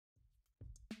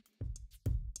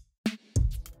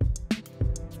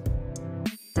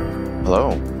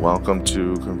Hello, welcome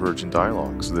to Converging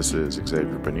Dialogues. This is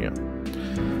Xavier Bonilla.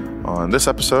 On this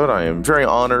episode, I am very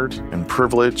honored and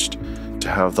privileged to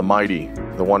have the mighty,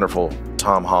 the wonderful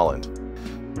Tom Holland.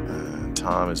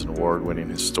 Tom is an award-winning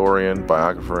historian,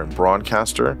 biographer, and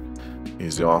broadcaster.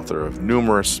 He's the author of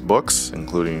numerous books,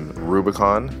 including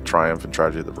Rubicon, Triumph and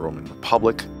Tragedy of the Roman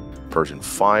Republic, Persian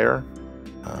Fire,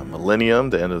 Millennium,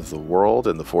 The End of the World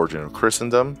and the Forging of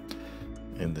Christendom,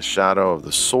 In the Shadow of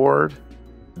the Sword,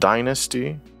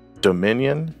 Dynasty,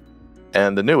 Dominion,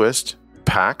 and the newest,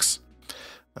 Pax.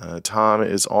 Tom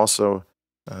is also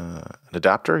an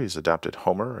adapter. He's adapted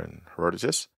Homer and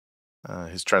Herodotus.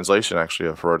 His translation, actually,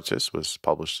 of Herodotus was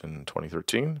published in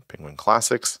 2013, Penguin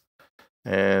Classics.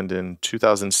 And in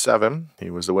 2007, he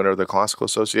was the winner of the Classical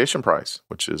Association Prize,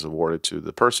 which is awarded to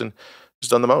the person who's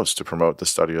done the most to promote the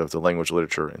study of the language,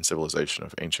 literature, and civilization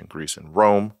of ancient Greece and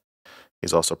Rome.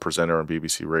 He's also a presenter on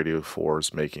BBC Radio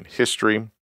 4's Making History,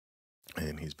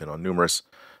 and he's been on numerous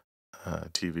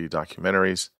TV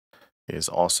documentaries. He has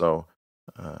also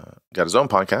got his own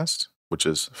podcast, which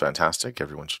is fantastic.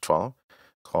 Everyone should follow,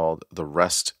 called The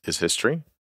Rest is History.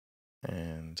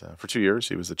 And for 2 years,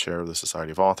 he was the chair of the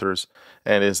Society of Authors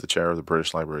and is the chair of the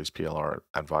British Library's PLR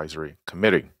Advisory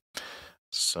Committee.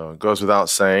 So it goes without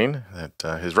saying that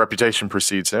his reputation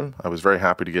precedes him. I was very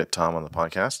happy to get Tom on the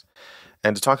podcast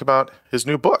and to talk about his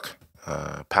new book,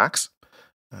 Pax,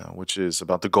 which is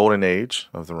about the golden age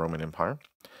of the Roman Empire.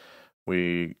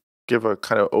 We give a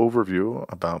kind of overview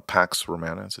about Pax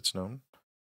Romana, as it's known.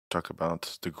 Talk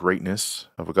about the greatness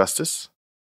of Augustus,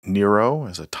 Nero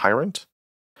as a tyrant,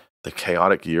 the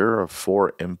chaotic year of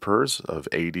 4 emperors of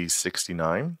AD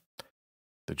 69,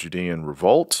 the Judean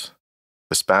revolt,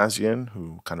 Vespasian,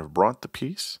 who kind of brought the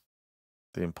peace,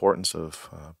 the importance of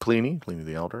Pliny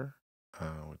the Elder.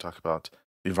 We talk about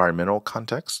the environmental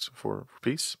context for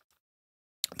peace,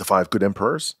 the 5 good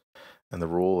emperors, and the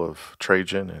rule of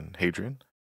Trajan and Hadrian.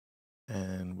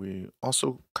 And we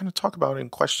also kind of talk about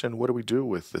and question, what do we do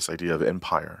with this idea of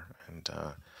empire and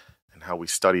how we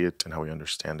study it and how we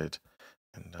understand it,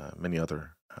 and many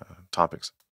other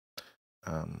topics.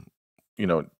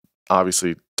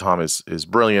 Obviously Tom is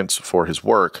brilliant for his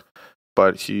work,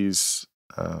 but he's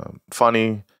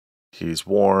funny, he's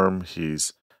warm,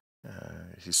 he's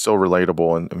so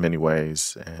relatable in many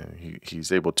ways, and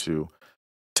he's able to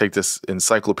take this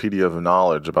encyclopedia of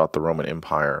knowledge about the Roman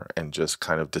Empire and just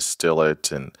kind of distill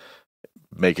it and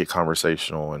make it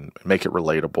conversational and make it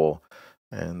relatable.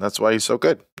 And that's why he's so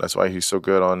good. That's why he's so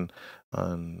good on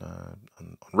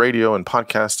radio and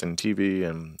podcast and TV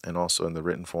and also in the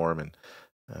written form. And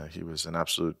he was an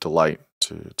absolute delight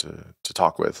to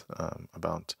talk with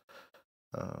about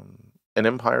an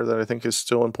empire that I think is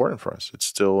still important for us. It's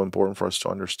still important for us to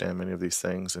understand many of these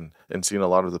things and seeing a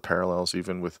lot of the parallels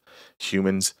even with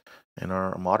humans in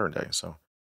our modern day. So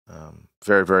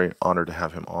very, very honored to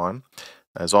have him on.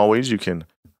 As always, you can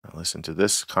listen to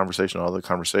this conversation and other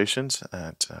conversations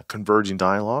at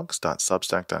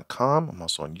convergingdialogues.substack.com. I'm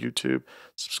also on YouTube.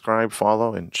 Subscribe,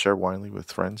 follow, and share widely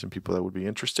with friends and people that would be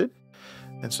interested.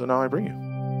 And so now I bring you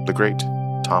the great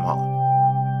Tom Holland.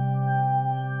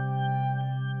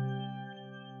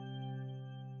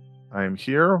 I am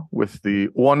here with the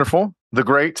wonderful, the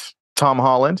great Tom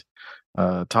Holland.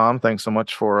 Tom, thanks so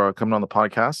much for coming on the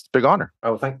podcast. Big honor.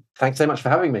 Oh, thanks so much for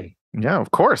having me. Yeah,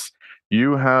 of course.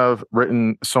 You have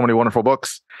written so many wonderful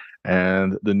books,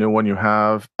 and the new one you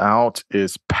have out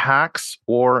is Pax,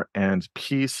 War and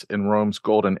Peace in Rome's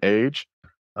Golden Age.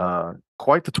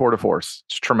 Quite the tour de force.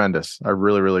 It's tremendous. I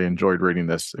really, really enjoyed reading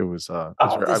this. It was. This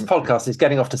podcast is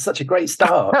getting off to such a great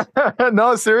start.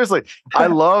 No, seriously, I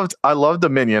loved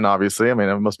Dominion. Obviously, I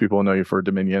mean, most people know you for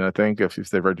Dominion. I think if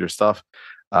they've read your stuff,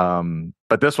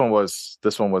 but this one was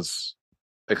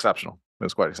exceptional. It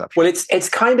was quite exceptional. Well, it's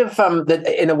kind of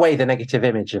in a way the negative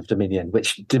image of Dominion,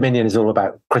 which Dominion is all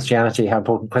about Christianity, how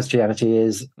important Christianity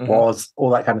is, was,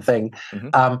 all that kind of thing.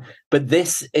 But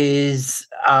this is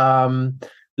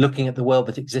looking at the world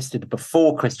that existed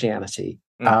before Christianity,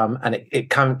 and it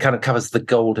kind of covers the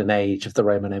golden age of the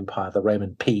Roman Empire, the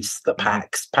Roman peace, the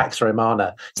Pax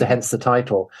Romana, so hence the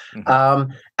title.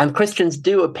 And Christians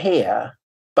do appear,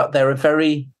 but they're a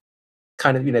very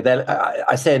kind of,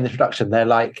 I say in the introduction, they're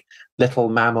like little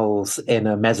mammals in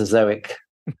a Mesozoic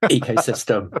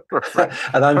ecosystem.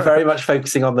 And I'm very much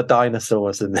focusing on the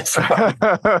dinosaurs in this one.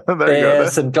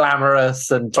 Fierce and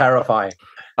glamorous and terrifying.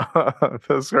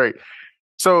 That's great.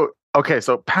 So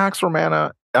Pax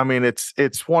Romana, I mean,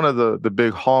 it's one of the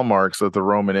big hallmarks of the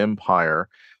Roman Empire.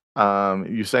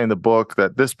 You say in the book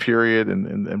that this period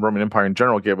and Roman Empire in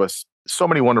general gave us so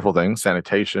many wonderful things: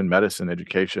 sanitation, medicine,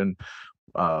 education,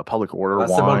 public order,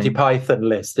 That's wine. the Monty Python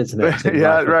list, isn't it?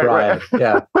 Yeah, right.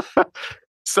 Yeah.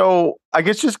 So I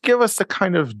guess just give us a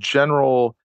kind of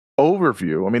general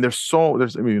overview. I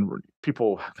mean,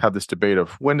 people have this debate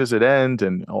of when does it end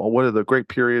and what are the great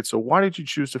periods. So why did you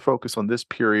choose to focus on this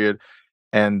period,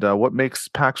 and what makes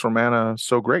Pax Romana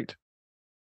so great?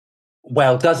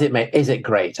 Well, is it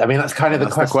great? I mean, that's kind of the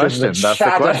question that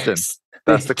shadows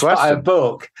the entire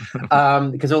book.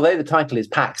 Because although the title is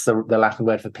Pax, the Latin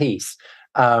word for peace,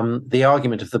 the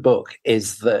argument of the book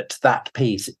is that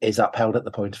peace is upheld at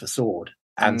the point of a sword.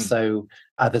 And so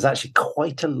there's actually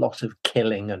quite a lot of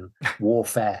killing and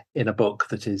warfare in a book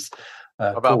that is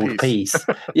called Peace.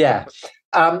 Yeah.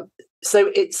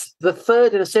 So it's the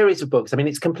third in a series of books. I mean,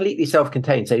 it's completely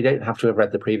self-contained, so you don't have to have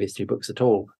read the previous two books at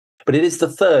all. But it is the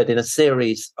third in a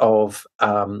series of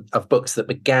books that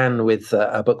began with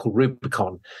a book called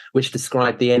Rubicon, which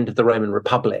described the end of the Roman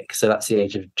Republic. So that's the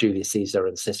age of Julius Caesar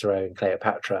and Cicero and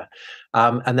Cleopatra.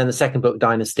 And then the second book,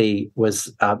 Dynasty,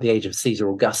 was the age of Caesar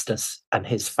Augustus and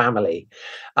his family.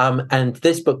 And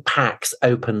this book, Pax,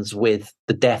 opens with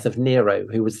the death of Nero,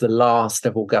 who was the last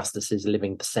of Augustus's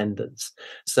living descendants.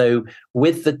 So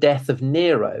with the death of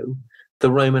Nero,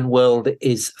 the Roman world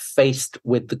is faced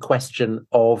with the question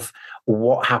of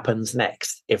what happens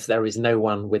next if there is no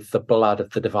one with the blood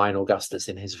of the divine Augustus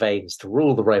in his veins to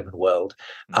rule the Roman world.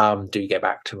 Do you go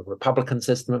back to a republican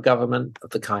system of government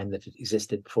of the kind that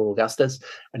existed before Augustus?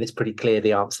 And it's pretty clear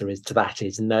the answer to that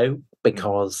is no,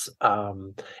 because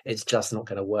it's just not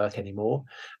going to work anymore.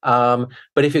 But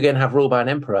if you're going to have rule by an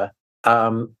emperor,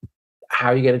 how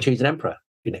are you going to choose an emperor?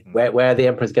 Where the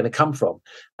emperor is going to come from.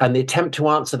 And the attempt to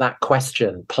answer that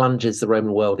question plunges the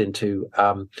Roman world into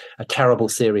a terrible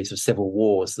series of civil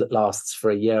wars that lasts for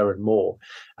a year and more.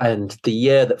 And the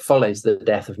year that follows the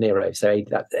death of Nero, so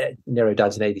Nero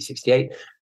dies in AD 68,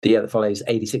 the year that follows,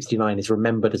 AD 69, is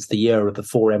remembered as the year of the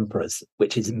four emperors,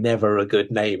 which is never a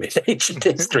good name in ancient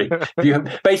history.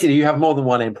 You have more than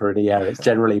one emperor in a year. It's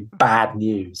generally bad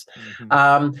news.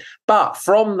 But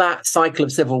from that cycle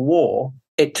of civil war,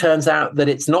 it turns out that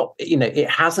it's not, it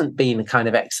hasn't been a kind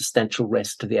of existential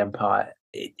risk to the empire.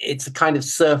 It's a kind of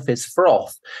surface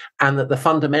froth, and that the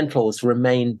fundamentals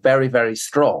remain very, very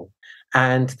strong.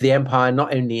 And the empire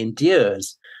not only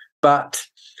endures, but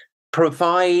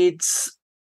provides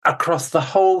across the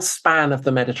whole span of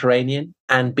the Mediterranean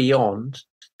and beyond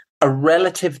a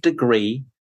relative degree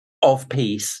of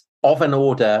peace, of an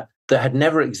order that had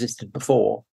never existed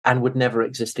before and would never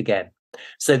exist again.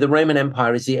 So the Roman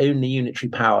Empire is the only unitary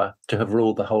power to have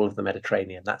ruled the whole of the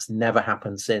Mediterranean. That's never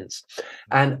happened since.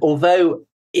 And although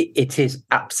it is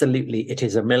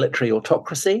a military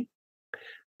autocracy,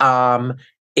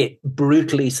 it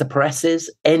brutally suppresses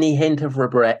any hint of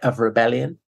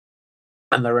rebellion.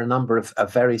 And there are a number of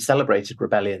very celebrated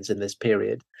rebellions in this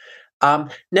period.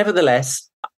 Nevertheless,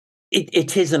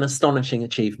 it is an astonishing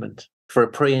achievement for a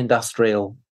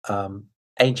pre-industrial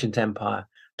ancient empire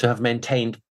to have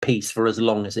maintained peace for as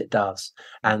long as it does,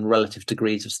 and relative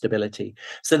degrees of stability.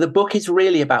 So the book is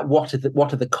really about what are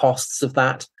the costs of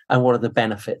that and what are the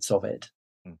benefits of it.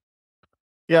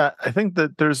 Yeah, I think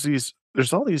that there's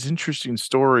all these interesting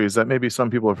stories that maybe some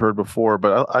people have heard before,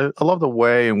 but I love the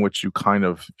way in which you kind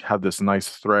of have this nice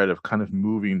thread of kind of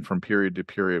moving from period to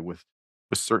period with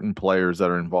certain players that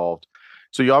are involved.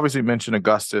 So you obviously mentioned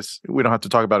Augustus. We don't have to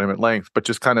talk about him at length, but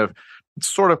just kind of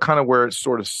where it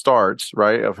sort of starts,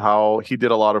 right? Of how he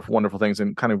did a lot of wonderful things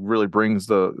and kind of really brings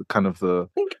the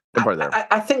empire there.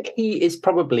 I think he is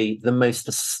probably the most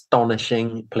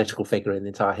astonishing political figure in the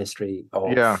entire history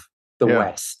of the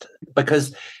West,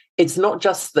 because it's not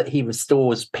just that he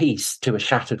restores peace to a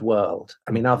shattered world.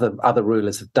 I mean, other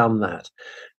rulers have done that,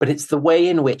 but it's the way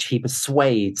in which he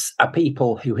persuades a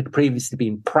people who had previously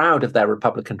been proud of their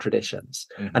republican traditions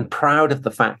and proud of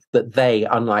the fact that they,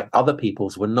 unlike other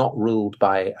peoples, were not ruled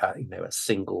by a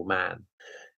single man.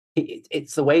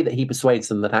 It's the way that he persuades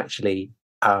them that actually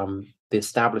the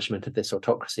establishment of this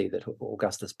autocracy that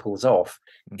Augustus pulls off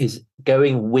is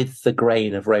going with the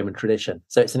grain of Roman tradition.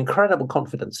 So it's an incredible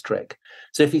confidence trick.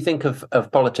 So if you think of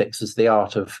politics as the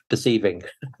art of deceiving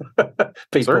people.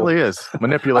 It certainly is.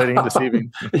 Manipulating and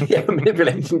deceiving.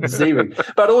 Manipulating and deceiving.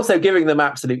 But also giving them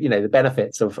absolute, the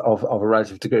benefits of a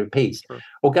relative degree of peace. Sure.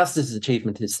 Augustus's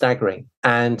achievement is staggering.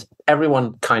 And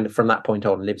everyone kind of from that point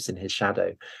on lives in his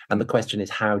shadow. And the question is,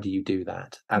 how do you do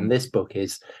that? And this book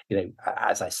is,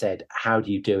 as I said, how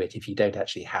do you do it if you don't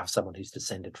actually have someone who's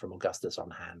descended from Augustus on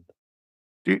hand?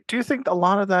 Do you think a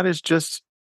lot of that is just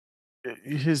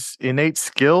his innate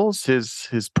skills, his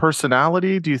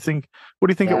personality? What do you think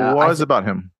it was about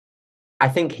him? I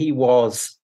think he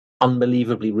was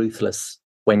unbelievably ruthless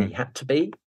when he had to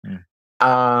be.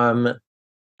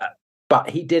 but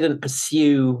he didn't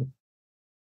pursue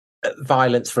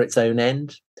violence for its own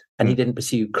end, and he didn't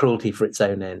pursue cruelty for its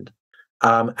own end.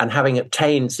 And having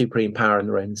obtained supreme power in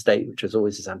the Roman state, which was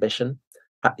always his ambition,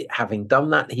 having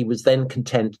done that, he was then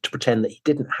content to pretend that he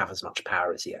didn't have as much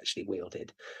power as he actually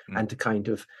wielded, and to kind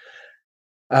of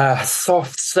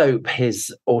soft soap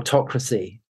his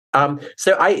autocracy.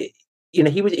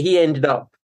 He ended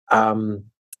up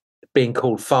being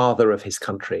called father of his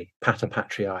country, pater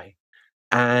patriae,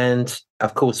 and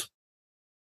of course,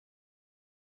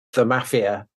 the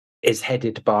mafia is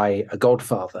headed by a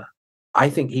godfather. I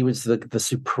think he was the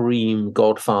supreme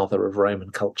godfather of Roman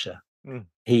culture.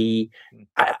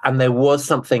 And there was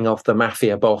something of the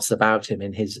mafia boss about him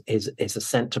in his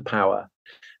ascent to power.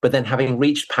 But then, having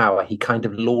reached power, he kind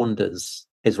of launders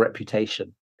his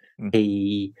reputation.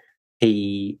 He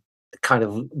kind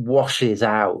of washes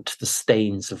out the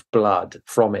stains of blood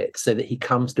from it, so that he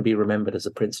comes to be remembered as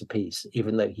a Prince of Peace,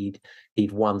 even though he'd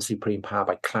won supreme power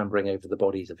by clambering over the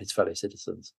bodies of his fellow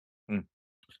citizens.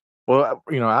 Well,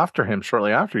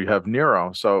 shortly after, you have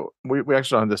Nero. So we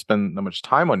actually don't have to spend that much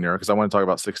time on Nero, because I want to talk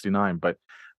about 69. But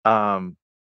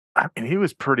he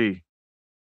was pretty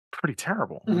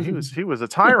terrible. I mean, he was a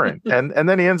tyrant, and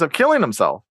then he ends up killing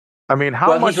himself. I mean,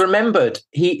 he's remembered.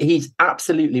 He's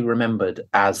absolutely remembered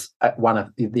as one of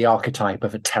the archetype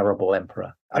of a terrible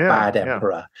emperor, bad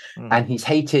emperor, and he's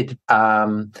hated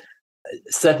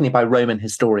certainly by Roman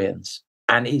historians.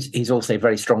 And he's also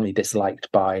very strongly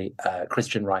disliked by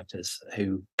Christian writers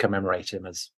who commemorate him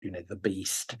as, the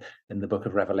beast in the Book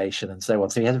of Revelation and so on.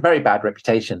 So he has a very bad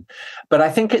reputation. But I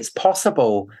think it's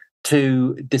possible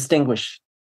to distinguish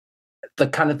the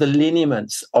kind of the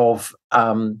lineaments of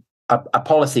a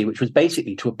policy which was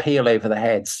basically to appeal over the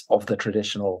heads of the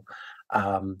traditional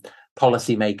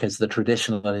policymakers, the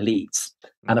traditional elites,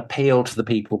 and appeal to the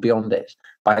people beyond it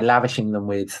by lavishing them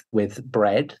with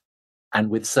bread and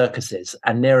with circuses.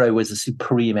 And Nero was a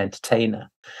supreme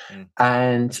entertainer.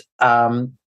 And,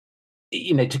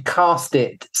 to cast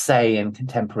it, say, in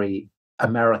contemporary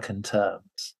American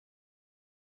terms,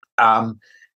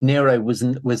 Nero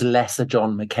was less a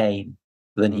John McCain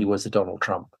than he was a Donald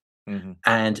Trump.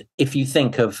 And if you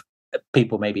think of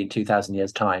people maybe in 2,000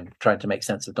 years' time trying to make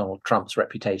sense of Donald Trump's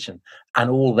reputation, and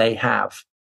all they have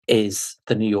is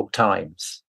the New York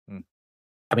Times,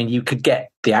 I mean, you could get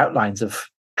the outlines of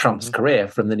Trump's career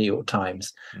from the New York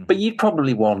Times, but you'd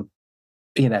probably want,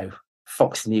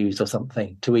 Fox News or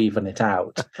something to even it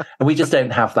out. And we just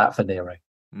don't have that for Nero.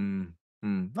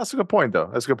 That's a good point, though.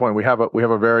 That's a good point. We have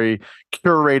a very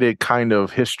curated kind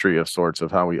of history of sorts of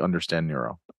how we understand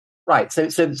Nero. Right. So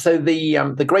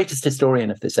the greatest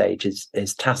historian of this age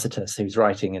is Tacitus, who's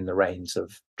writing in the reigns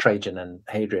of Trajan and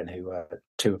Hadrian, who are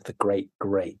two of the great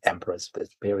emperors of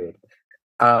this period.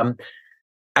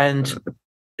 And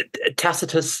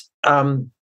Tacitus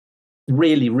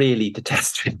really, really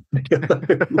detests Nero.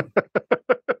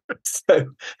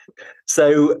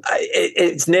 So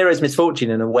it's Nero's misfortune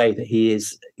in a way that he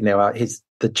is,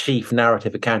 the chief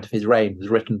narrative account of his reign was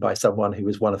written by someone who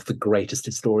was one of the greatest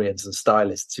historians and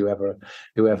stylists who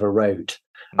ever wrote.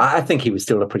 I think he was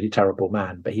still a pretty terrible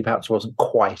man, but he perhaps wasn't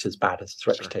quite as bad as his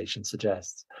reputation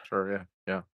suggests. Sure,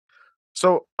 yeah.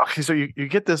 So you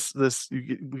get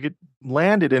we get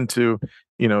landed into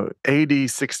AD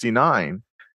 69,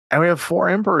 and we have 4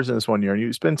 emperors in this one year, and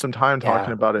you spend some time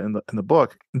talking about it in the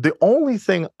book. The only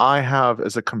thing I have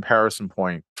as a comparison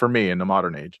point for me in the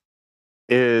modern age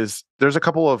is there's a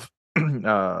couple of in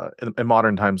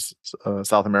modern times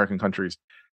South American countries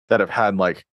that have had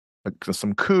like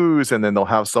some coups, and then they'll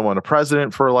have a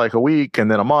president for like a week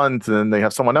and then a month, and then they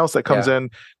have someone else that comes in.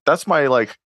 That's my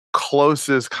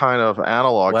closest kind of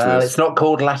analog to this. It's not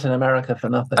called Latin America for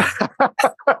nothing.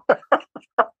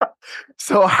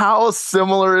 So how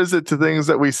similar is it to things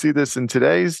that we see this in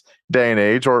today's day and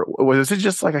age, or was it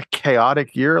just like a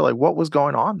chaotic year? Like, what was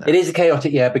going on there? It is a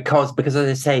chaotic year because as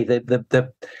I say,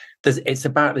 it's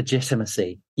about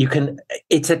legitimacy.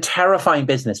 It's a terrifying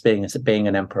business being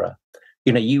an emperor.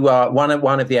 You are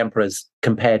one of the emperors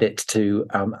compared it to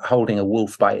holding a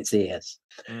wolf by its ears.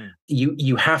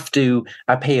 You have to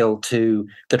appeal to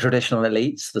the traditional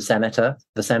elites, the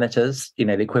senators,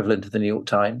 the equivalent of the New York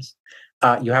Times.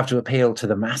 You have to appeal to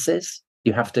the masses.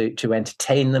 You have to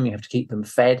entertain them. You have to keep them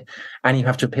fed, and you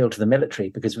have to appeal to the military,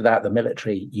 because without the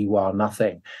military, you are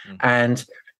nothing. And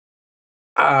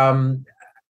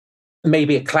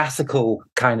maybe a classical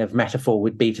kind of metaphor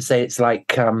would be to say it's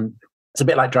like it's a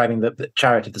bit like driving the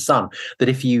chariot of the sun. That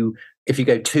if you if you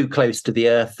go too close to the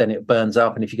earth, then it burns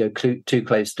up, and if you go too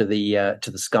close to the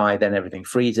sky, then everything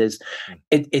freezes.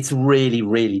 It's really,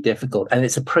 really difficult, and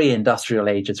it's a pre-industrial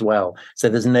age as well. So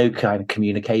there's no kind of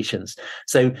communications.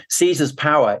 So Caesar's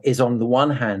power is, on the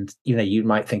one hand, you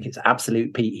might think it's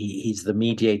absolute. He's the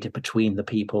mediator between the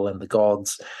people and the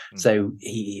gods. So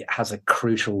he has a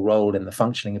crucial role in the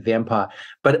functioning of the empire.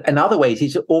 But in other ways,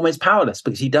 he's almost powerless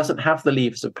because he doesn't have the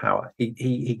levers of power.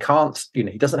 He can't.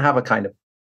 He doesn't have a kind of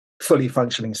fully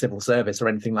functioning civil service or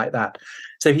anything like that.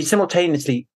 So he's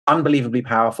simultaneously unbelievably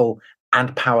powerful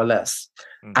and powerless.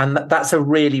 And that's a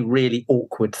really, really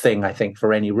awkward thing, I think,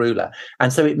 for any ruler.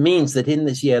 And so it means that in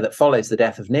this year that follows the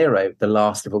death of Nero, the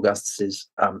last of Augustus's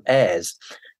heirs,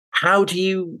 how do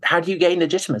you gain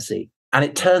legitimacy? And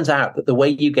it turns out that the way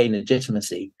you gain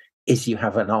legitimacy is you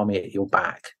have an army at your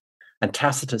back. And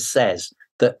Tacitus says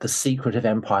that the secret of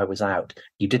empire was out.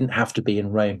 You didn't have to be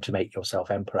in Rome to make yourself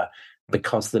emperor,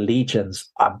 because the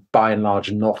legions are by and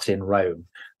large not in Rome.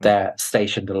 They're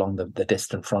stationed along the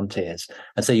distant frontiers.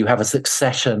 And so you have a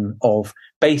succession of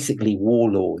basically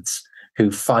warlords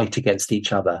who fight against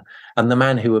each other. And the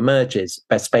man who emerges,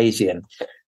 Vespasian,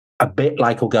 a bit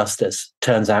like Augustus,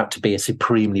 turns out to be a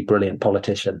supremely brilliant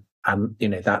politician. And,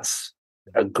 that's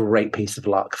a great piece of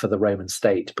luck for the Roman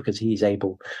state, because he's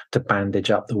able to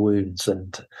bandage up the wounds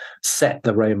and set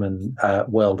the Roman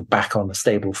world back on a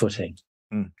stable footing.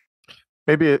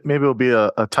 Maybe it'll be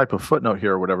a type of footnote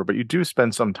here or whatever, but you do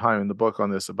spend some time in the book on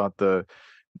this about the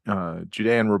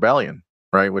Judean rebellion,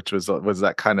 right? Which was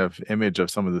that kind of image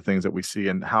of some of the things that we see,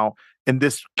 and how in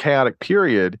this chaotic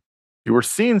period you were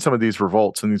seeing some of these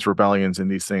revolts and these rebellions and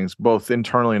these things both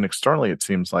internally and externally. It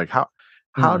seems like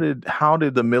how did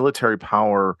the military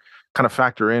power kind of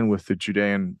factor in with the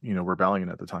Judean rebellion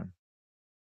at the time?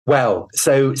 Well,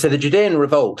 so the Judean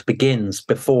revolt begins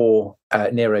before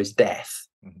Nero's death.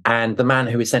 And the man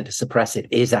who is sent to suppress it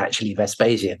is actually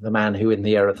Vespasian, the man who in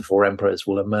the era of the four emperors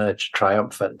will emerge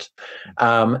triumphant.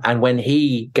 And when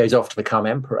he goes off to become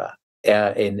emperor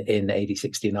in AD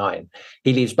 69,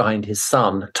 he leaves behind his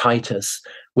son, Titus,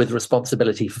 with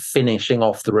responsibility for finishing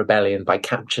off the rebellion by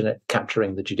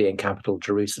capturing the Judean capital,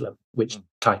 Jerusalem, which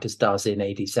Titus does in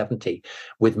AD 70,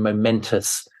 with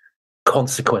momentous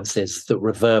consequences that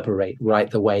reverberate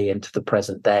right the way into the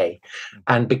present day.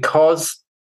 And because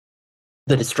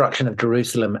the destruction of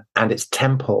Jerusalem and its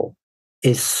temple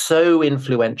is so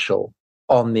influential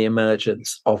on the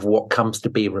emergence of what comes to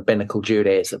be rabbinical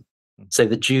Judaism. So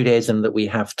the Judaism that we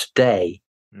have today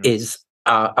is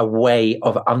a way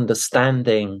of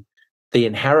understanding the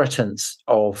inheritance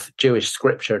of Jewish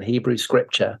scripture and Hebrew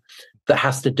scripture that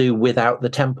has to do without the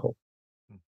temple.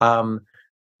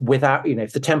 Without,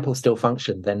 if the temple still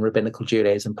functioned, then rabbinical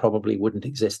Judaism probably wouldn't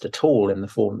exist at all in the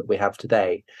form that we have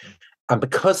today. And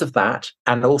because of that,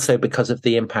 and also because of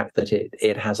the impact that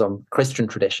it has on Christian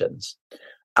traditions,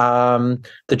 the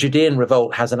Judean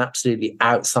revolt has an absolutely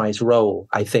outsized role,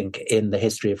 I think, in the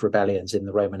history of rebellions in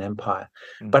the Roman Empire.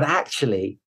 But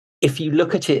actually, if you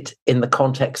look at it in the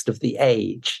context of the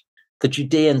age, the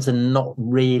Judeans are not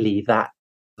really that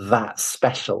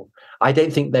special. I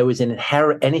don't think there was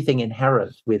anything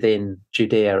inherent within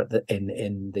Judea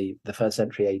in the first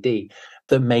century AD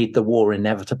that made the war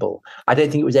inevitable. I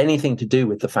don't think it was anything to do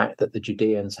with the fact that the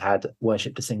Judeans had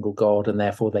worshipped a single god and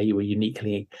therefore they were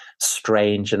uniquely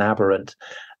strange and aberrant.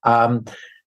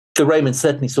 The Romans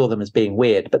certainly saw them as being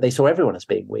weird, but they saw everyone as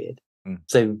being weird.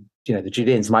 So, the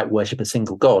Judeans might worship a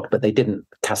single god, but they didn't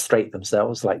castrate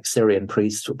themselves like Syrian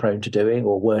priests were prone to doing,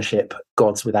 or worship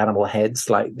gods with animal heads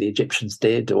like the Egyptians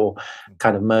did, or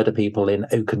kind of murder people in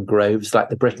oaken groves like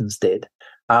the Britons did.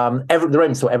 The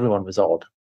Romans thought everyone was odd.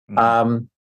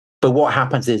 But what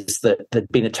happens is that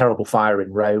there'd been a terrible fire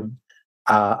in Rome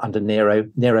under Nero.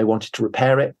 Nero wanted to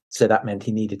repair it, so that meant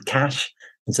he needed cash.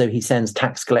 And so he sends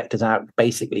tax collectors out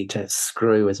basically to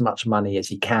screw as much money as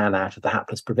he can out of the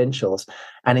hapless provincials.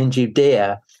 And in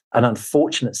Judea, an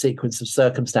unfortunate sequence of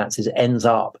circumstances ends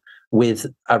up with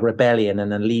a rebellion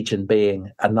and a legion being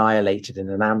annihilated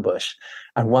in an ambush.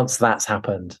 And once that's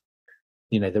happened,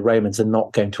 the Romans are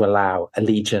not going to allow a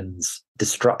legion's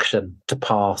destruction to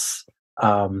pass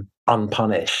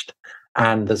unpunished.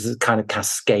 And there's a kind of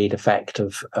cascade effect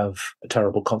of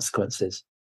terrible consequences.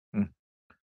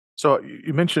 So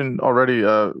you mentioned already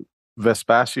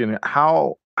Vespasian.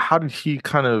 How did he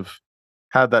kind of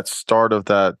have that start of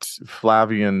that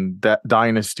Flavian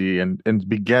dynasty and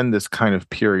begin this kind of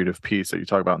period of peace that you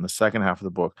talk about in the second half of the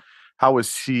book? What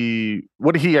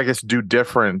did he, I guess, do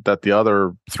different that the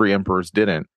other three emperors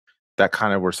didn't, that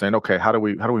kind of were saying, okay, how do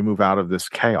we move out of this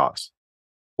chaos?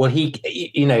 Well,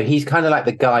 he's kind of like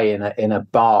the guy in a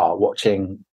bar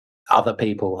watching other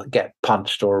people get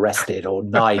punched or arrested or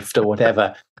knifed or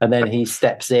whatever, and then he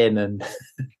steps in and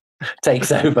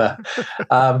takes over.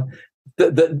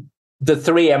 The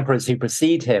three emperors who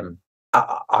precede him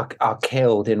are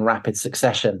killed in rapid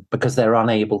succession because they're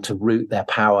unable to root their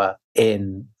power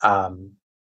in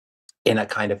a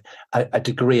kind of a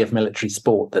degree of military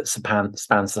sport that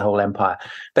spans the whole empire.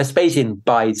 Vespasian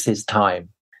bides his time.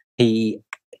 He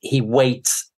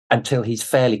waits until he's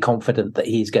fairly confident that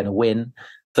he's going to win.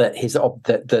 That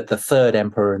the third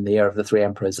emperor in the era of the three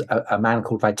emperors, a man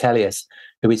called Vitellius,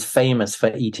 who is famous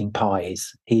for eating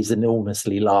pies. He's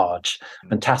enormously large,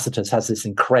 and Tacitus has this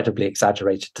incredibly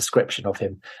exaggerated description of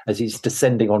him as he's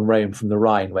descending on Rome from the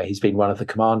Rhine, where he's been one of the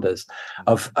commanders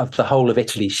of the whole of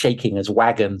Italy, shaking as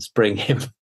wagons bring him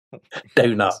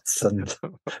donuts and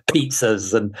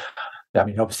pizzas, and I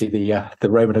mean, obviously the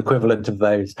Roman equivalent of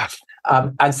those.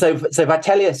 And so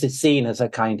Vitellius is seen as a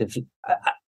kind of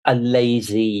a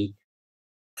lazy,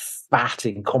 fat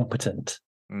incompetent.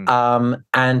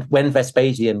 And when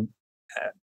Vespasian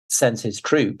sends his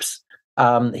troops,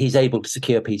 he's able to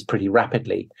secure peace pretty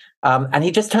rapidly. And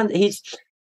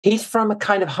he's from a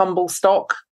kind of humble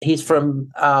stock. He's from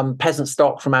peasant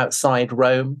stock from outside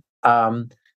Rome.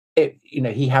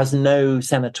 He has no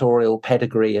senatorial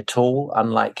pedigree at all,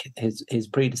 unlike his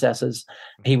predecessors.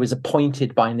 He was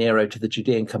appointed by Nero to the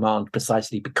Judean command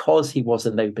precisely because he was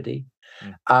a nobody.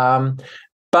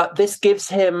 But this gives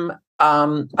him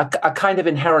a kind of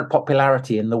inherent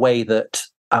popularity in the way that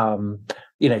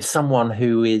someone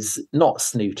who is not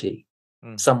snooty,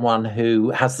 someone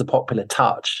who has the popular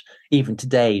touch, even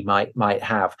today might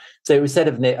have. So it was said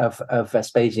of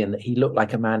Vespasian that he looked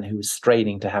like a man who was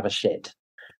straining to have a shit.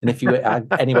 And if you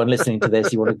anyone listening to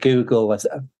this, you want to Google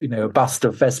a bust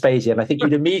of Vespasian, I think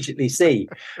you'd immediately see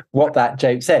what that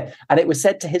joke said. And it was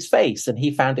said to his face, and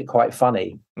he found it quite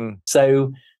funny.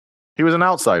 So he was an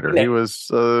outsider. He was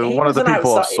one of the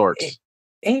people of sorts.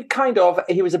 He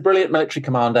was a brilliant military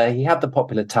commander. He had the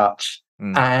popular touch,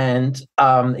 and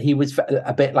he was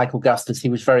a bit like Augustus. He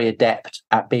was very adept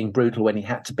at being brutal when he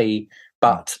had to be,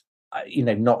 but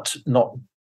not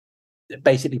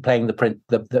basically playing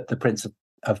the prince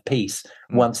of peace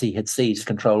once he had seized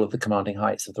control of the commanding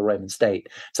heights of the Roman state.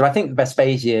 So I think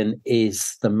Vespasian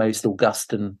is the most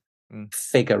Augustan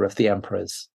figure of the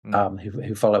emperors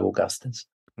who follow Augustus.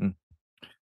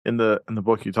 In the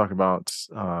book you talk about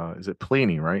is it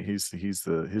Pliny, right? His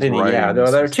Pliny, yeah.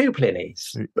 There are two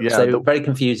Plinys. Yeah, so very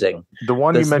confusing. The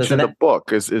one you mentioned in the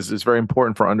book is very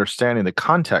important for understanding the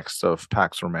context of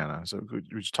Pax Romana. So could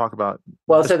you talk about?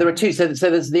 Well, so there are two. So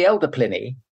there's the elder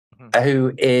Pliny,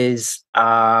 who is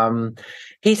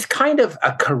he's kind of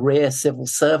a career civil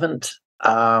servant.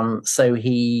 So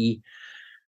he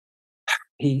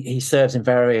serves in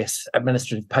various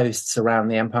administrative posts around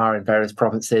the empire in various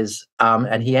provinces,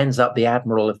 and he ends up the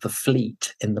admiral of the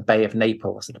fleet in the Bay of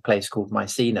Naples at a place called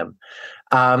Misenum.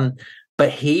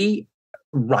 But he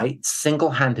writes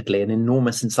single-handedly an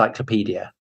enormous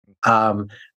encyclopedia,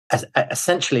 as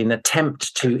essentially an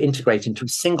attempt to integrate into a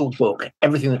single book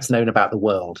everything that's known about the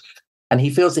world. And he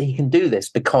feels that he can do this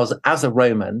because, as a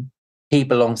Roman, he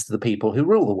belongs to the people who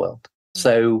rule the world.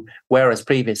 So whereas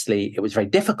previously it was very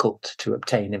difficult to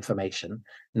obtain information,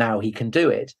 now he can do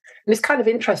it. And it's kind of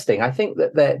interesting. I think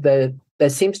that there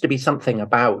seems to be something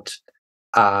about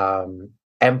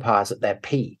empires at their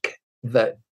peak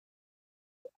that,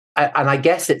 and I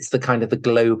guess it's the kind of the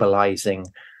globalizing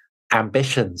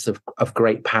ambitions of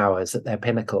great powers at their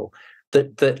pinnacle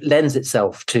that lends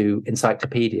itself to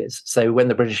encyclopedias. So when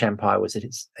the British Empire was in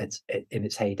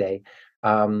its heyday,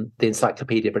 the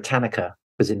Encyclopedia Britannica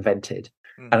was invented.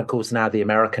 And of course, now the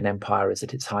American Empire is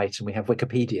at its height and we have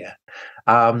Wikipedia.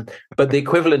 But the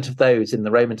equivalent of those in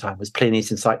the Roman time was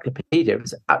Pliny's Encyclopedia. It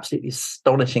was an absolutely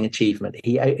astonishing achievement.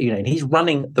 And he's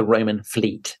running the Roman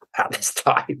fleet at this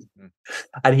time.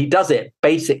 And he does it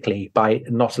basically by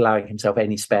not allowing himself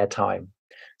any spare time.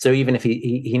 So even if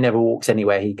he never walks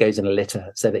anywhere, he goes in a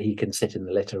litter so that he can sit in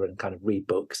the litter and kind of read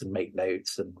books and make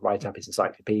notes and write up his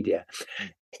encyclopedia.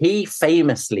 He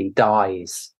famously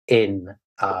dies in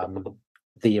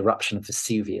the eruption of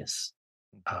Vesuvius,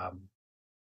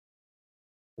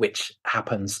 which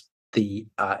happens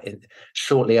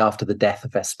shortly after the death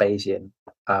of Vespasian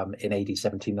in AD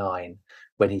 79,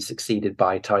 when he's succeeded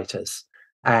by Titus.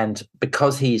 And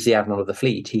because he's the admiral of the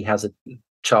fleet, he has a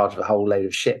charge of a whole load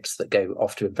of ships that go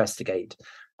off to investigate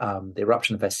the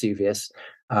eruption of Vesuvius.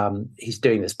 He's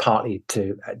doing this partly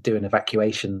to do an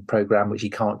evacuation program, which he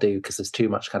can't do because there's too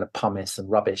much kind of pumice and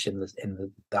rubbish in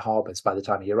the harbours by the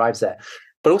time he arrives there,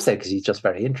 but also because he's just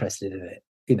very interested in it.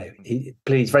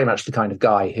 Pliny's very much the kind of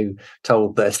guy who,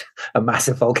 told that a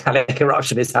massive volcanic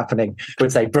eruption is happening,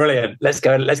 would say, "Brilliant, let's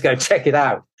go check it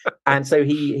out." And so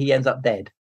he ends up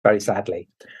dead, very sadly.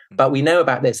 But we know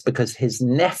about this because his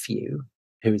nephew,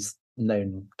 who's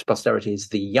known to posterity as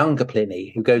the younger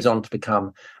Pliny, who goes on to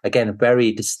become, again, a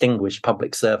very distinguished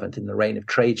public servant in the reign of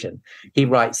Trajan, he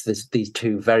writes these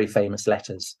two very famous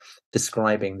letters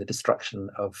describing the destruction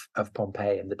of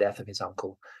Pompeii and the death of his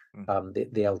uncle,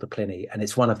 the elder Pliny. And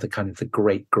it's one of the kind of the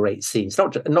great scenes,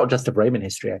 not just of Roman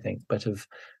history, I think, but of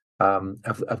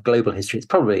global history. It's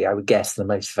probably, I would guess, the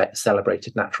most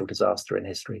celebrated natural disaster in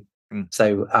history.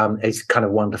 So it's kind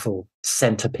of wonderful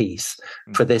centerpiece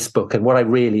for this book. And what I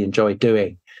really enjoyed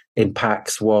doing in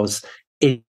Pax was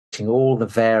integrating all the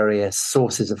various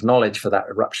sources of knowledge for that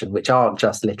eruption, which aren't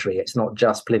just literary. It's not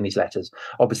just Pliny's letters.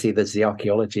 Obviously, there's the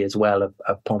archaeology as well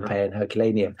of Pompeii and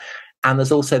Herculaneum. And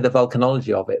there's also the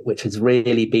volcanology of it, which has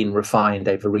really been refined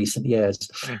over recent years.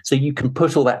 So you can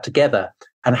put all that together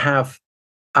and have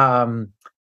a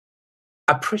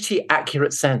pretty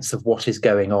accurate sense of what is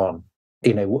going on.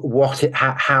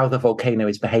 How the volcano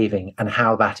is behaving and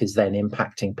how that is then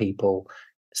impacting people,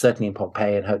 certainly in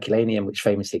Pompeii and Herculaneum, which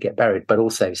famously get buried, but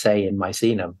also, say, in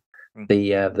Misenum,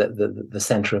 the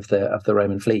center of the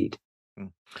Roman fleet.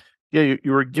 Yeah,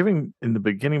 you were giving in the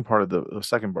beginning part of the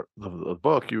second part of the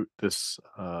book this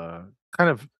kind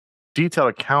of detailed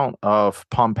account of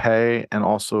Pompeii and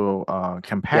also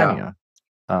Campania,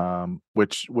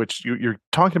 which you're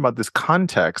talking about this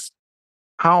context.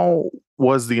 How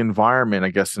was the environment,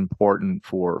 I guess, important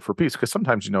for peace? Because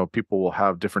sometimes, people will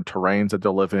have different terrains that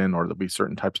they'll live in, or there'll be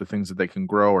certain types of things that they can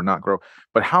grow or not grow.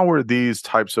 But how are these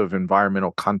types of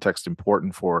environmental context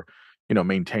important for,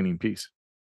 maintaining peace?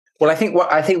 Well, I think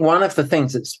one of the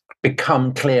things that's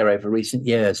become clear over recent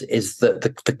years is that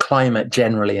the climate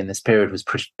generally in this period was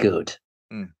pretty good.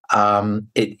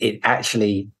 It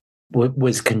actually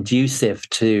was conducive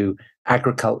to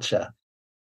agriculture.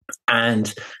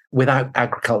 And without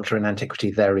agriculture in antiquity,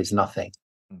 there is nothing.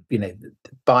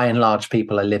 By and large,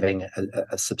 people are living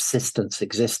a subsistence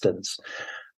existence.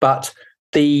 But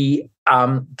the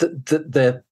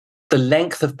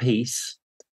length of peace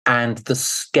and the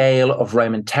scale of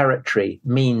Roman territory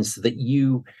means that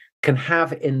you can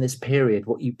have in this period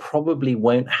what you probably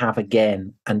won't have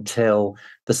again until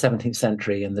the 17th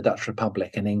century in the Dutch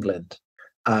Republic in England.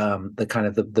 The kind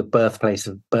of the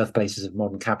birthplaces of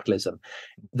modern capitalism.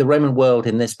 The Roman world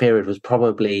in this period was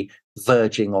probably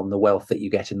verging on the wealth that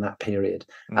you get in that period.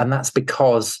 And that's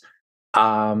because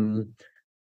different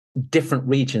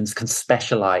regions can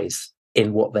specialize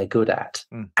in what they're good at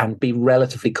and be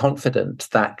relatively confident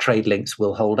that trade links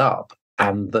will hold up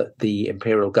and that the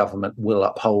imperial government will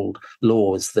uphold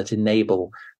laws that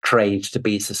enable trade to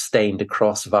be sustained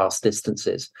across vast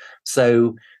distances.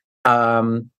 So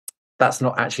that's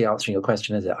not actually answering your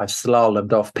question, is it? I've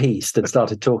slalomed off peace and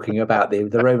started talking about the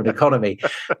Roman economy.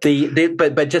 The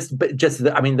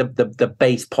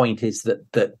base point is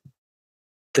that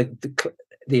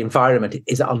the environment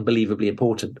is unbelievably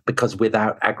important, because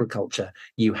without agriculture,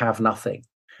 you have nothing.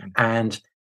 And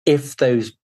if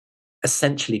those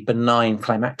essentially benign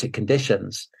climatic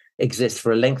conditions exist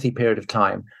for a lengthy period of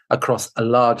time across a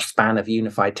large span of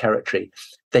unified territory,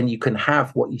 then you can have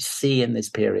what you see in this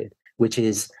period, which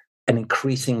is an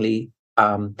increasingly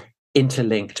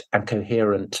interlinked and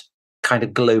coherent kind of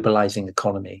globalizing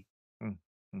economy.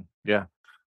 Yeah,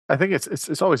 I think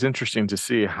it's always interesting to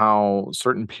see how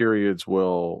certain periods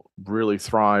will really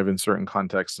thrive in certain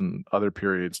contexts and other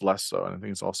periods less so. And I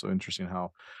think it's also interesting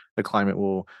how the climate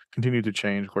will continue to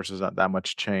change. Of course, there's not that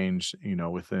much change,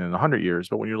 within 100 years.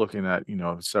 But when you're looking at,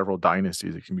 several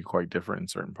dynasties, it can be quite different in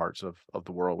certain parts of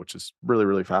the world, which is really,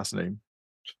 really fascinating.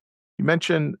 You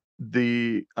mentioned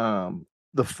the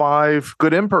 5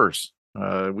 good emperors.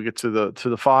 We get to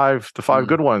the five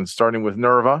good ones, starting with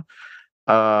Nerva.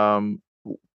 Can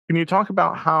you talk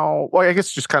about how? Well, I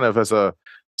guess just kind of as a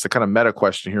kind of meta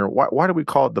question here. Why do we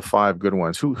call it the 5 good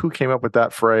ones? Who came up with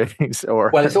that phrase? Or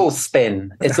it's all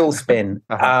spin. It's all spin.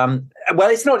 Well,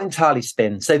 it's not entirely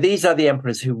spin. So these are the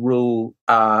emperors who rule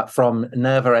from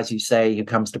Nerva, as you say, who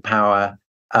comes to power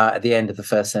at the end of the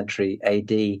 1st century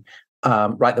AD.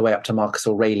 Right the way up to Marcus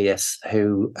Aurelius,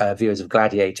 who viewers of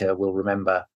Gladiator will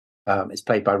remember is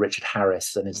played by Richard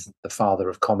Harris and is the father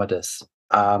of Commodus.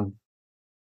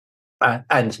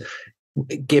 And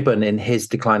Gibbon, in his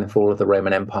Decline and Fall of the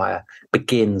Roman Empire,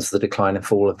 begins the decline and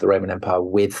fall of the Roman Empire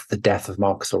with the death of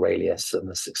Marcus Aurelius and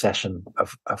the succession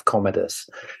of Commodus.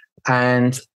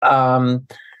 And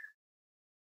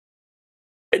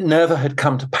Nerva had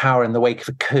come to power in the wake of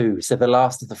a coup. So the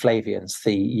last of the Flavians,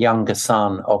 the younger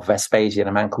son of Vespasian,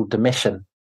 a man called Domitian,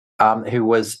 who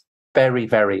was very,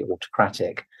 very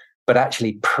autocratic, but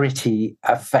actually pretty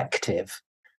effective.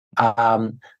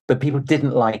 But people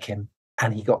didn't like him,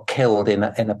 and he got killed in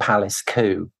a palace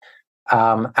coup.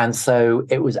 And so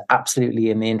it was absolutely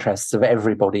in the interests of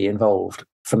everybody involved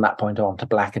from that point on to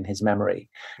blacken his memory.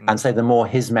 And so the more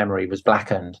his memory was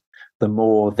blackened, the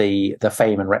more the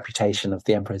fame and reputation of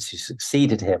the emperors who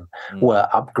succeeded him were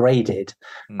upgraded.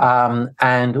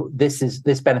 And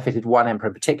this benefited one emperor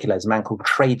in particular, a man called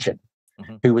Trajan,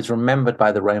 who was remembered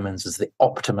by the Romans as the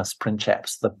Optimus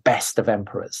Princeps, the best of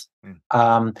emperors.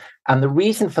 And the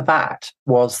reason for that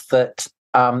was that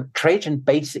Trajan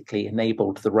basically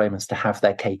enabled the Romans to have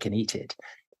their cake and eat it.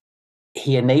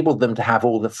 He enabled them to have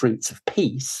all the fruits of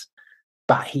peace,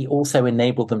 but he also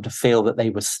enabled them to feel that they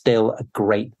were still a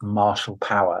great martial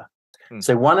power.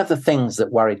 So one of the things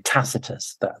that worried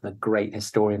Tacitus, the great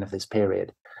historian of this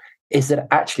period, is that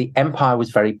actually empire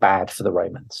was very bad for the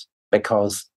Romans,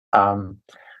 because the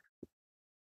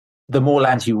more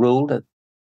lands you ruled,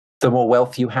 the more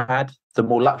wealth you had, the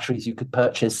more luxuries you could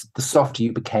purchase, the softer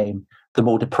you became, the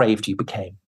more depraved you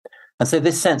became. And so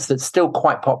this sense that's still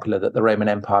quite popular, that the Roman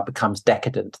Empire becomes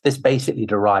decadent, this basically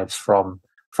derives from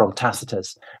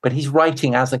Tacitus. But he's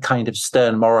writing as a kind of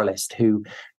stern moralist who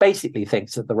basically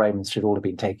thinks that the Romans should all have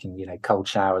been taking, cold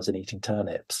showers and eating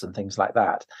turnips and things like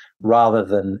that, rather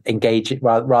than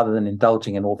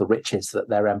indulging in all the riches that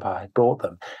their empire had brought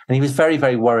them. And he was very,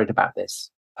 very worried about this.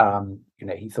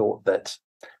 He thought that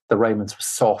the Romans were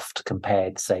soft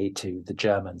compared, say, to the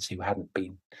Germans, who hadn't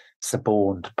been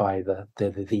suborned by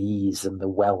the ease and the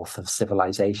wealth of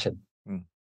civilization.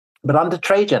 But under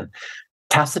Trajan,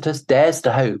 Tacitus dares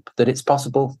to hope that it's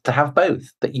possible to have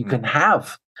both, that you can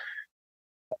have,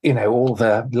 all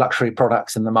the luxury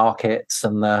products in the markets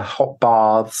and the hot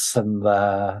baths and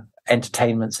the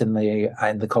entertainments in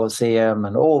the Colosseum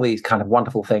and all these kind of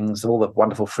wonderful things, all the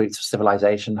wonderful fruits of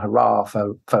civilization, hurrah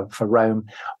for Rome,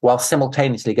 while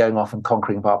simultaneously going off and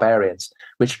conquering barbarians,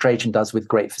 which Trajan does with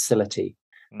great facility.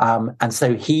 And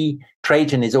so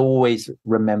Trajan is always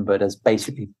remembered as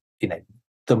basically,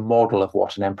 the model of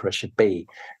what an emperor should be.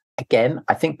 Again,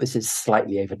 I think this is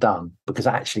slightly overdone, because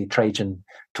actually Trajan,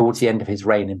 towards the end of his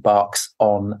reign, embarks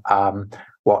on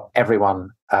what everyone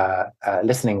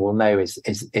listening will know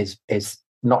is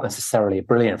not necessarily a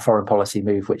brilliant foreign policy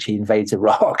move, which he invades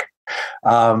Iraq,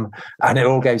 and it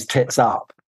all goes tits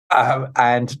up.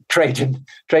 And Trajan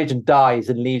dies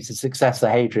and leaves his successor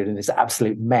Hadrian in this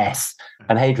absolute mess.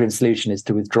 And Hadrian's solution is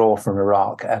to withdraw from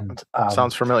Iraq. And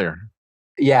sounds familiar.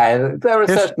 Yeah, there are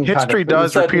certain history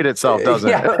does repeat itself, doesn't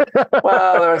it?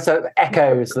 Well, there are certain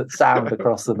echoes that sound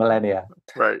across the millennia.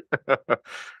 Right.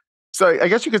 So I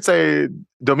guess you could say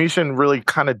Domitian really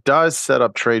kind of does set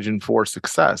up Trajan for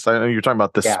success. I know you're talking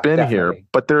about the spin definitely. Here,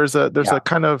 but there's a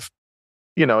kind of,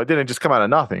 it didn't just come out of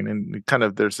nothing, and kind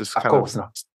of there's this kind of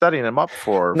setting him up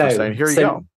for saying, here you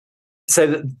go.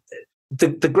 So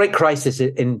the great crisis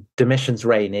in Domitian's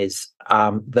reign is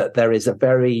that there is a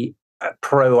very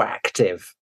proactive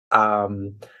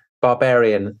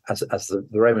barbarian, as the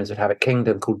Romans would have it,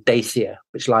 kingdom called Dacia,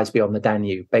 which lies beyond the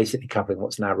Danube, basically covering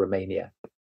what's now Romania.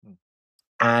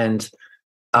 And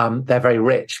they're very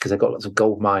rich because they've got lots of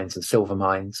gold mines and silver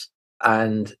mines.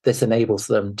 And this enables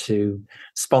them to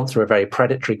sponsor a very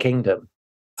predatory kingdom.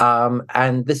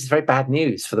 And this is very bad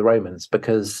news for the Romans,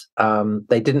 because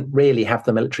they didn't really have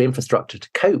the military infrastructure to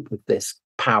cope with this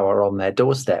power on their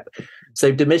doorstep.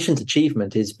 So Domitian's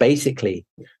achievement is basically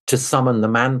to summon the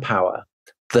manpower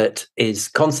that is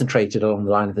concentrated along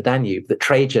the line of the Danube, that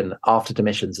Trajan, after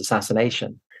Domitian's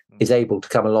assassination, is able to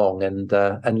come along and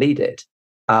lead it.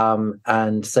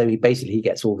 And so he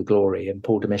gets all the glory, and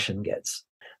poor Domitian gets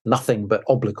nothing but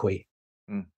obloquy.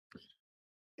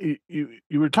 You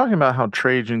were talking about how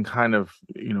Trajan kind of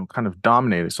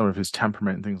dominated some of his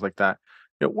temperament and things like that.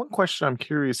 One question I'm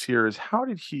curious here is, how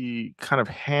did he kind of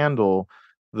handle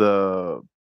the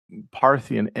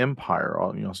Parthian Empire,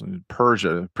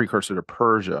 Persia, precursor to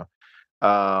Persia?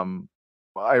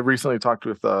 I recently talked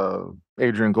with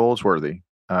Adrian Goldsworthy,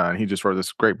 and he just wrote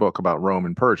this great book about Rome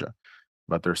and Persia,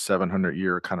 about their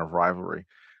 700-year kind of rivalry.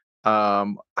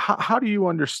 How do you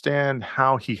understand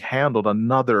how he handled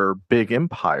another big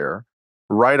empire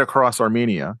right across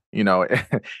Armenia,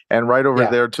 and right over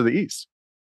there to the east?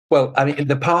 Well, I mean,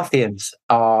 the Parthians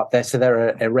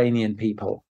they're Iranian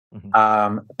people,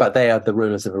 but they are the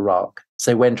rulers of Iraq.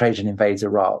 So when Trajan invades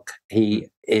Iraq, he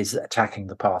is attacking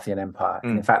the Parthian Empire.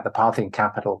 And in fact, the Parthian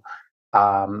capital,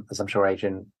 as I'm sure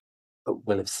Adrian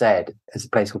will have said, is a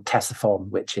place called Ctesiphon,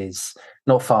 which is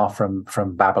not far from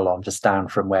Babylon, just down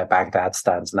from where Baghdad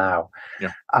stands now.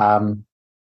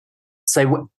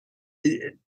 So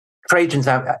Trajan's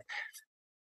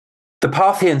The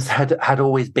Parthians had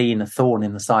always been a thorn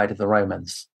in the side of the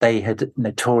Romans. They had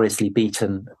notoriously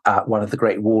beaten one of the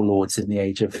great warlords in the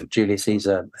age of Julius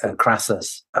Caesar,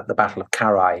 Crassus, at the Battle of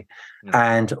Carrhae.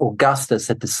 And Augustus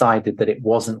had decided that it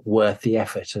wasn't worth the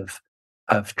effort of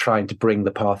trying to bring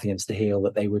the Parthians to heel,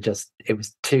 that it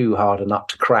was too hard a nut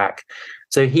to crack.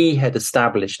 So he had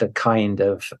established a kind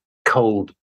of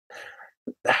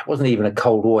it wasn't even a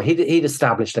cold war. He'd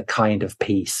established a kind of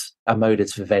peace, a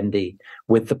modus vivendi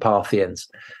with the Parthians.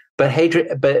 But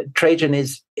Trajan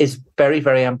is very,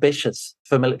 very ambitious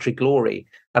for military glory,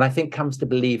 and I think comes to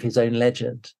believe his own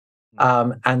legend.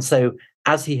 And so,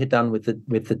 as he had done with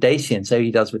the Dacians, so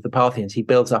he does with the Parthians. He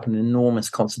builds up an enormous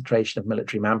concentration of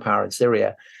military manpower in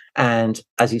Syria. And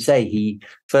as you say, he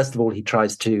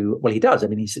succeeds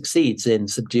in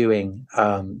subduing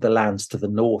the lands to the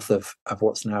north of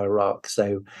what's now Iraq.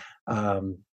 So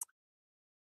the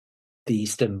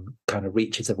eastern kind of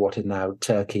reaches of what is now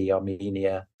Turkey,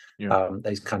 Armenia,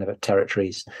 those kind of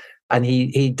territories. And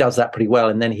he does that pretty well.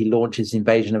 And then he launches the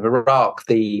invasion of Iraq.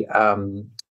 The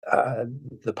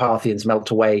Parthians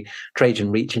melt away.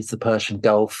 Trajan reaches the Persian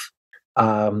Gulf.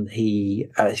 He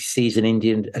sees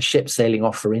a ship sailing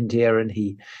off for India, and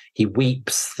he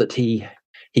weeps that he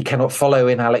cannot follow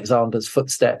in Alexander's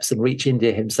footsteps and reach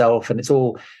India himself. And it's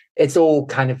all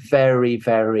kind of very,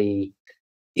 very,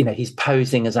 he's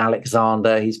posing as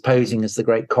Alexander, he's posing as the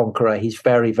great conqueror. He's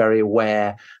very, very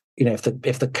aware.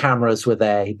 If the cameras were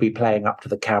there, he'd be playing up to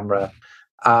the camera.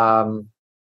 But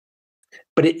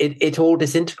it all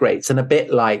disintegrates, and a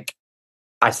bit like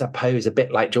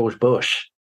George Bush.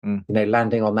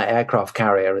 Landing on that aircraft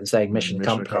carrier and saying mission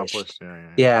accomplished.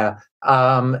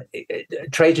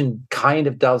 Trajan kind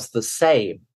of does the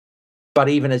same, but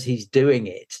even as he's doing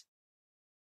it,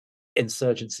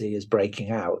 insurgency is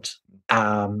breaking out,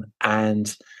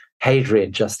 and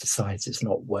Hadrian just decides it's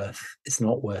not worth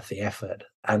the effort,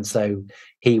 and so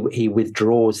he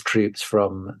withdraws troops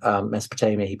from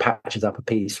Mesopotamia. He patches up a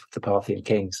peace with the Parthian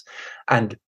kings,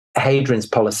 and Hadrian's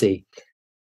policy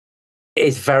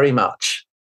is very much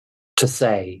to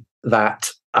say that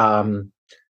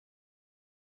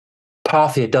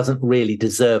Parthia doesn't really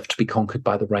deserve to be conquered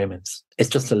by the Romans. It's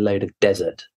just a load of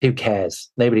desert. Who cares?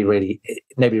 Nobody really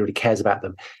cares about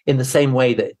them. In the same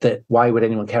way that why would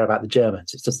anyone care about the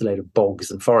Germans? It's just a load of bogs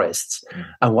and forests.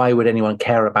 And why would anyone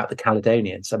care about the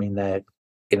Caledonians? I mean, they're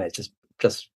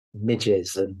just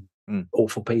midges and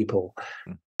awful people,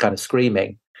 kind of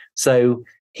screaming. So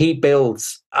he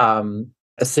builds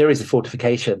a series of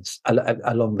fortifications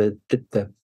along the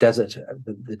desert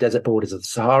borders of the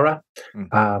Sahara,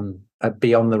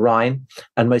 beyond the Rhine,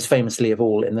 and most famously of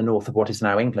all in the north of what is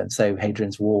now England. So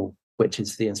Hadrian's Wall, which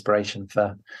is the inspiration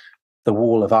for the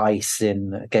Wall of Ice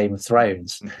in Game of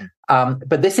Thrones.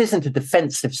 But this isn't a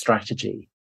defensive strategy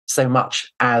so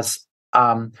much as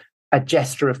a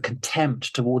gesture of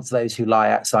contempt towards those who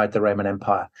lie outside the Roman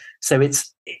Empire. So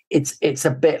it's a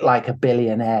bit like a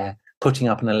billionaire putting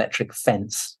up an electric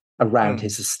fence around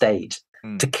his estate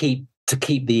to keep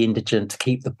the indigent, to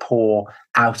keep the poor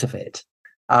out of it.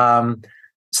 So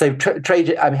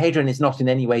Hadrian is not in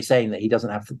any way saying that he doesn't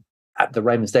have the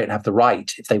Romans don't have the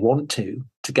right, if they want to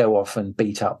go off and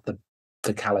beat up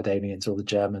the Caledonians or the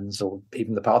Germans or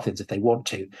even the Parthians if they want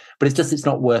to. But it's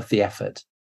not worth the effort.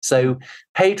 So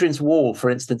Hadrian's Wall, for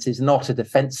instance, is not a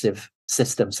defensive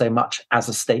system so much as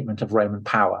a statement of Roman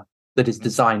power that is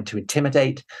designed to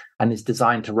intimidate and is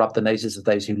designed to rub the noses of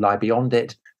those who lie beyond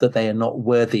it, that they are not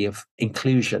worthy of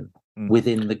inclusion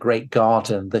within the great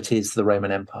garden that is the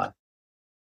Roman Empire.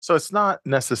 So it's not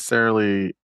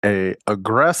necessarily an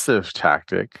aggressive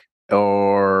tactic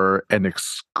or an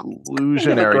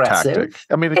exclusionary tactic.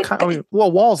 I mean,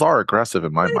 walls are aggressive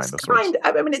in my mind.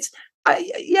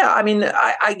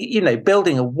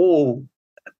 Building a wall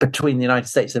between the United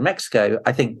States and Mexico,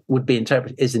 I think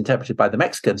is interpreted by the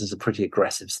Mexicans as a pretty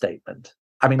aggressive statement.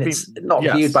 It's not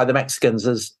viewed by the Mexicans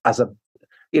as a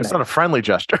it's not a friendly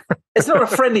gesture. It's not a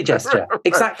friendly gesture.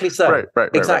 Exactly so. Right.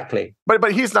 Exactly.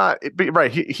 But he's not right.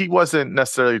 He wasn't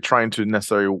necessarily trying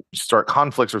to start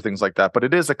conflicts or things like that. But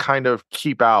it is a kind of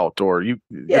keep out, or you're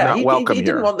not welcome here. He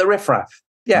didn't want the riffraff.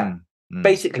 Yeah.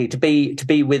 Basically, to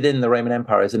be within the Roman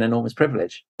Empire is an enormous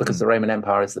privilege because the Roman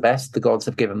Empire is the best. The gods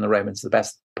have given the Romans the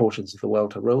best portions of the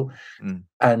world to rule,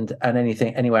 and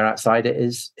anything anywhere outside it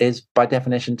is by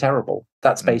definition terrible.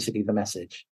 That's basically the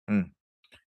message.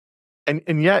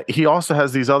 And yet he also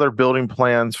has these other building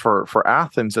plans for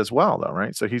Athens as well, though,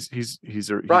 right? So he's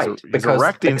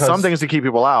erecting some things to keep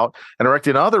people out and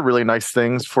erecting other really nice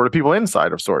things for the people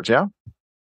inside of sorts. Yeah.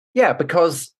 Yeah,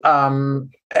 because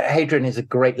Hadrian is a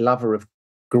great lover of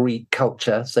Greek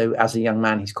culture. So as a young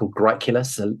man, he's called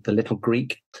Graeculus, the little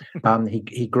Greek.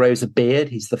 He grows a beard.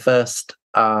 He's the first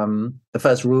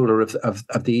ruler of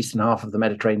the eastern half of the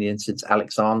Mediterranean since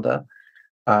Alexander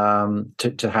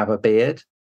to have a beard.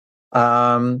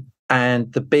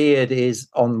 And the beard is,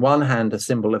 on one hand, a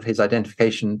symbol of his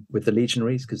identification with the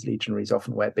legionaries, because legionaries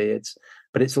often wear beards,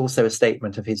 but it's also a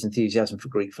statement of his enthusiasm for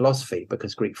Greek philosophy,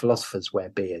 because Greek philosophers wear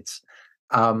beards.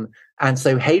 And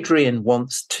so Hadrian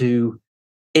wants to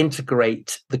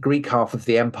integrate the Greek half of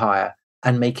the empire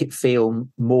and make it feel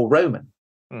more Roman.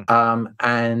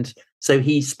 And so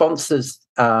he sponsors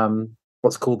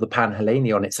what's called the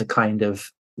Panhellenion. It's a kind of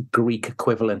Greek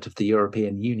equivalent of the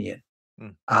European Union.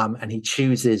 And he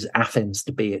chooses Athens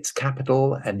to be its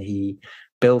capital, and he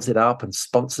builds it up and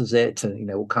sponsors it, and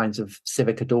all kinds of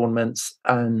civic adornments.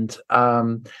 And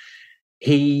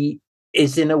he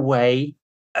is, in a way,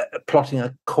 plotting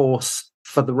a course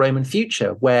for the Roman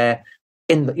future, where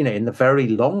in the very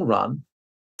long run,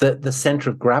 the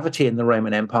center of gravity in the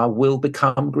Roman Empire will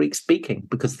become Greek speaking,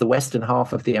 because the western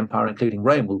half of the empire, including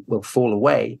Rome, will fall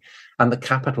away, and the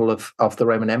capital of the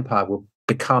Roman Empire will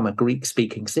become a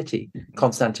Greek-speaking city,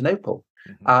 Constantinople.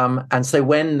 And so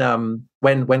when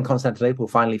Constantinople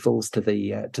finally falls to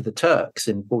the Turks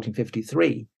in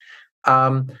 1453,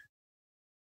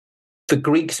 the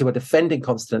Greeks who are defending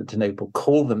Constantinople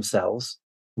call themselves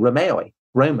Romaoi,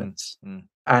 Romans,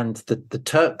 and the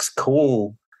Turks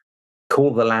call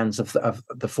the lands of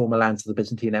the former lands of the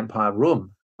Byzantine Empire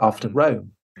Rum, after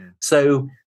Rome. So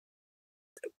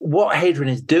what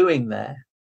Hadrian is doing there,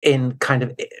 in kind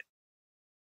of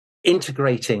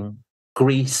integrating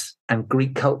Greece and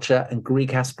Greek culture and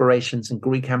Greek aspirations and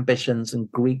Greek ambitions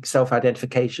and Greek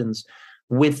self-identifications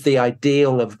with the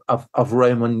ideal of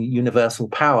Roman universal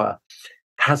power,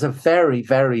 has a very,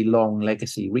 very long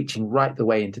legacy, reaching right the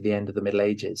way into the end of the Middle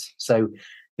Ages. So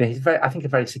he's I think a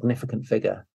very significant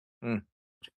figure.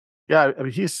 Yeah, I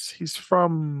mean, he's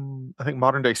from, I think,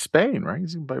 modern day Spain, right?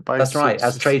 That's right,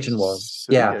 as Trajan was.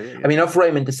 Yeah. I mean, of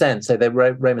Roman descent, so the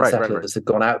Roman settlers have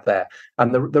gone out there,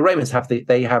 and the Romans have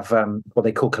what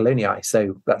they call coloniae.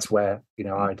 So that's where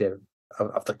our idea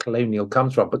of the colonial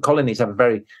comes from. But colonies have a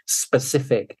very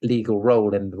specific legal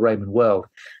role in the Roman world.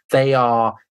 They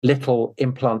are little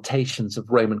implantations of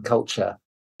Roman culture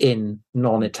in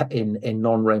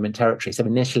non-Roman territory. So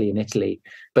initially in Italy,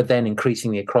 but then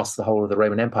increasingly across the whole of the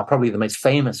Roman Empire. Probably the most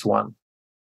famous one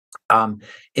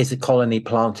is a colony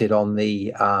planted on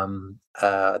the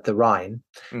Rhine,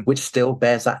 which still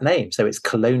bears that name. So it's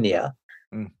Colonia,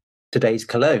 today's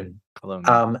Cologne.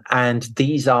 And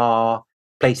these are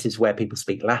places where people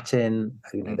speak Latin.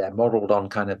 They're modeled on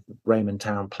kind of Roman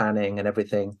town planning and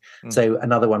everything. So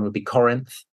another one would be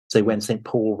Corinth. So when St.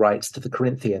 Paul writes to the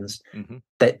Corinthians,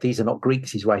 that these are not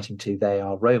Greeks he's writing to, they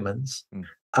are Romans.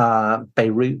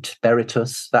 Beirut,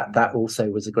 Berytus, that also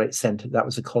was a great center. That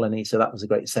was a colony, so that was a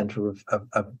great center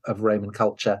of Roman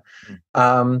culture.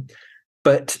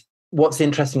 But what's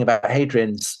interesting about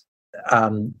Hadrian's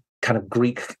kind of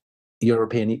Greek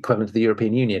European equivalent of the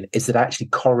European Union is that actually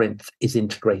Corinth is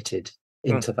integrated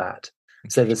into that.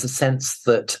 So there's a sense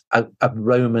that a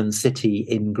Roman city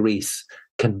in Greece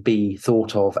can be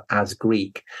thought of as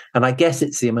Greek. And I guess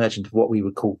it's the emergence of what we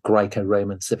would call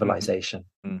Greco-Roman civilization.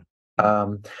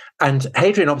 And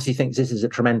Hadrian obviously thinks this is a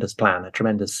tremendous plan, a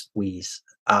tremendous wheeze.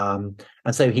 And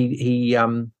so he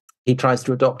tries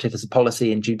to adopt it as a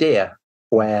policy in Judea,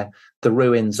 where the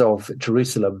ruins of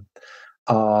Jerusalem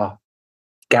are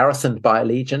garrisoned by a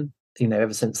legion,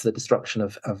 ever since the destruction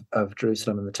of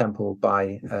Jerusalem and the temple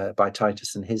by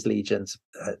Titus and his legions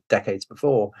decades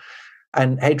before.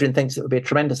 And Hadrian thinks it would be a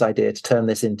tremendous idea to turn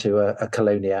this into a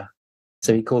colonia.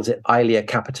 So he calls it Aelia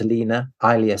Capitolina.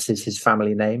 Aelius is his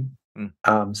family name.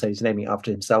 So he's naming it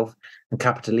after himself. And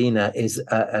Capitolina is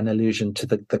an allusion to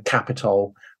the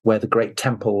Capitol, where the great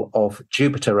temple of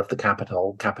Jupiter of the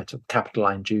Capitol,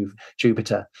 Capitoline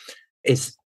Jupiter,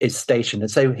 is stationed.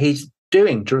 And so he's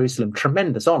doing Jerusalem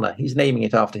tremendous honor. He's naming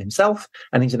it after himself,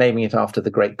 and he's naming it after the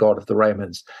great god of the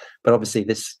Romans. But obviously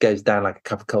this goes down like a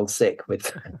cup of cold sick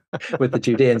with the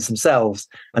Judeans themselves.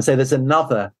 And so there's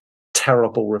another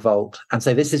terrible revolt. And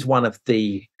so this is one of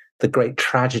the great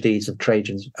tragedies of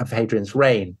Hadrian's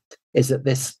reign, is that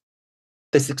this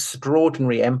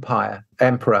extraordinary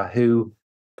emperor who,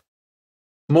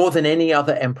 more than any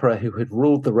other emperor who had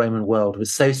ruled the Roman world,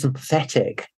 was so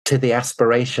sympathetic to the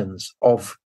aspirations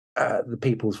of the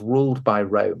peoples ruled by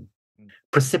Rome,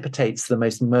 precipitates the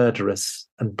most murderous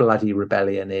and bloody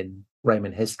rebellion in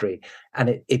Roman history.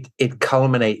 And it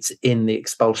culminates in the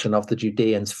expulsion of the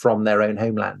Judeans from their own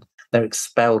homeland. They're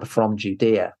expelled from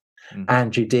Judea.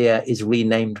 And Judea is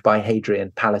renamed by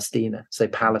Hadrian Palestina, so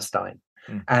Palestine.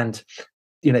 And,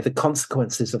 the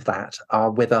consequences of that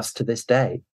are with us to this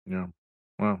day. Yeah.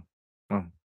 Wow.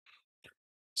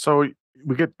 So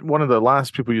we get one of the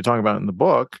last people you talk about in the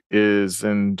book is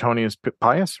Antonius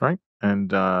Pius, right?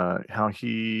 And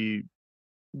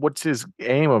what's his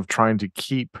aim of trying to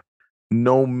keep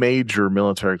no major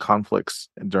military conflicts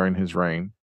during his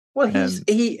reign? Well,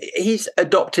 he's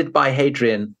adopted by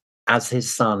Hadrian as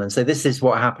his son, and so this is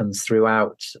what happens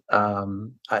throughout.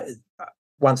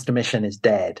 Once Domitian is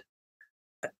dead,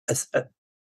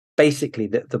 basically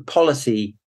the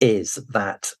policy is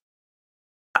that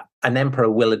an emperor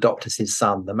will adopt as his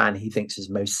son the man he thinks is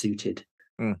most suited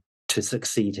to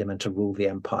succeed him and to rule the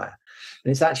empire.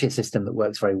 And it's actually a system that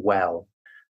works very well.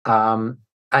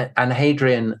 And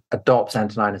Hadrian adopts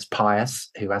Antoninus Pius,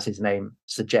 who, as his name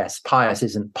suggests, Pius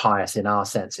isn't pious in our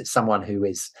sense. It's someone who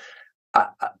is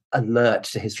alert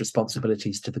to his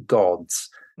responsibilities to the gods.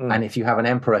 And if you have an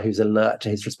emperor who's alert to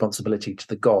his responsibility to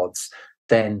the gods,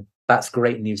 then that's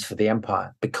great news for the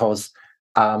empire, because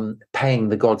paying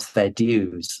the gods their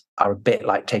dues are a bit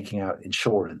like taking out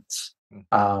insurance.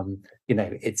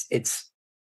 It's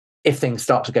if things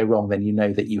start to go wrong, then you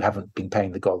know that you haven't been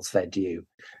paying the gods their due.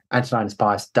 Antoninus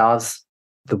Pius does.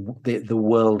 The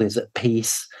world is at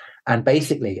peace, and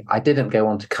basically, I didn't go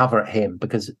on to cover him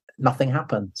because nothing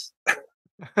happens.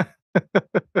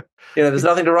 There's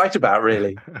nothing to write about,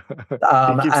 really.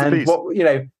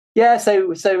 And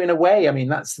so in a way, I mean,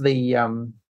 that's the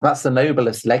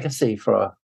noblest legacy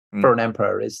for an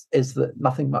emperor is that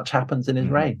nothing much happens in his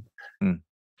reign.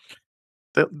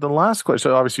 The last question,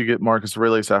 so obviously you get Marcus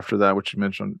Aurelius after that, which you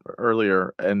mentioned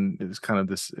earlier, and it's kind of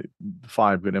this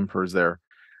 5 good emperors there.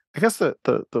 I guess the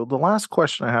last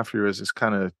question I have for you is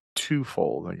kind of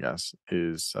twofold, I guess,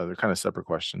 they're kind of separate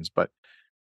questions, but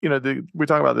we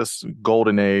talk about this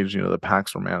golden age, the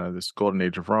Pax Romana, this golden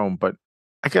age of Rome, but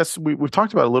I guess we've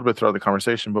talked about it a little bit throughout the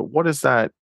conversation, but what does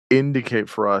that indicate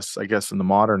for us, I guess, in the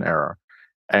modern era?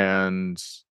 And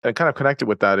kind of connected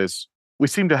with that is, we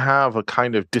seem to have a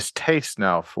kind of distaste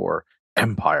now for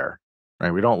empire, right?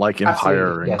 We don't like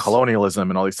empire and colonialism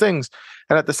and all these things.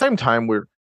 And at the same time, we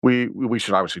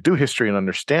should obviously do history and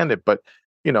understand it. But,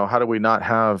 how do we not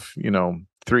have,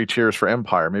 3 cheers for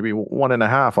empire, maybe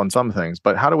 1.5 on some things?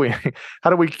 But how do we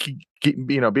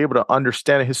be able to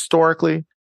understand it historically,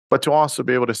 but to also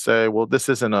be able to say, well, this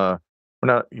isn't we're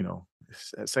not,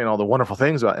 saying all the wonderful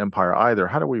things about empire either.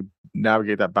 How do we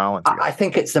navigate that balance? I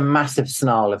think it's a massive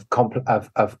snarl of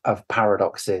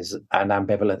paradoxes and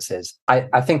ambivalences.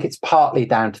 I think it's partly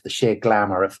down to the sheer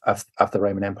glamour of the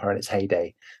Roman Empire in its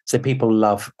heyday. So people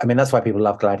love, that's why people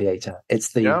love Gladiator.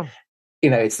 It's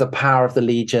it's the power of the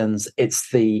legions.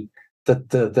 It's the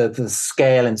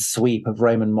scale and sweep of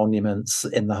Roman monuments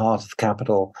in the heart of the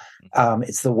capital.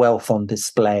 It's the wealth on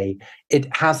display.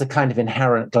 It has a kind of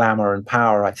inherent glamour and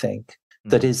power, I think,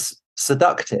 that is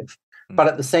seductive. But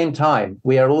at the same time,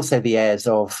 we are also the heirs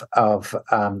of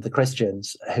the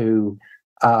Christians who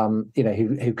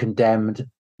condemned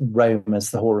Rome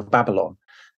as the whore of Babylon.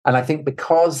 And I think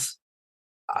because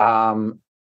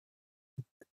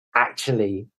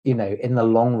actually, in the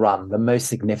long run, the most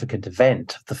significant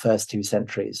event of the first 2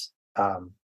 centuries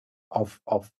of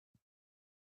the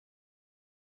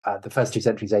first 2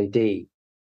 centuries AD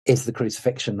is the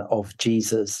crucifixion of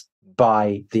Jesus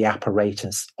by the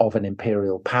apparatus of an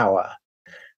imperial power.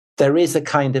 There is a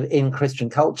kind of, in Christian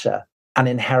culture, an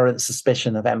inherent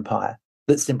suspicion of empire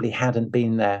that simply hadn't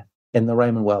been there in the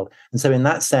Roman world. And so in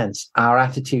that sense, our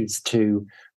attitudes to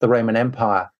the Roman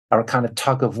Empire are a kind of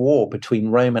tug of war between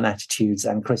Roman attitudes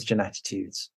and Christian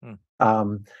attitudes.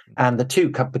 And the two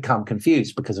become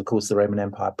confused because, of course, the Roman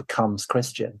Empire becomes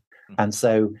Christian. And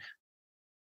so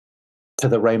to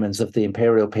the Romans of the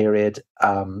imperial period,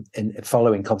 in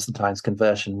following Constantine's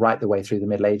conversion right the way through the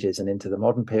Middle Ages and into the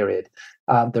modern period,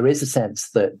 there is a sense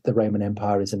that the Roman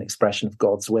Empire is an expression of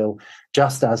God's will,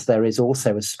 just as there is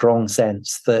also a strong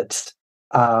sense that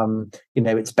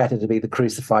it's better to be the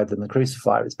crucified than the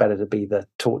crucifier. It's better to be the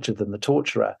tortured than the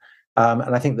torturer.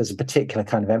 And I think there's a particular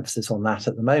kind of emphasis on that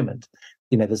at the moment.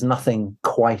 There's nothing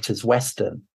quite as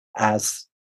Western as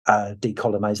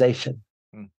decolonization.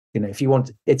 If you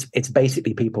want, it's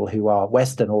basically people who are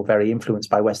Western or very influenced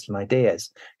by Western ideas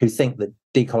who think that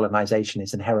decolonization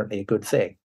is inherently a good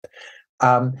thing.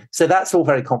 So that's all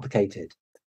very complicated.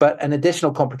 But an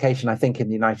additional complication, I think, in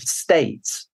the United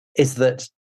States is that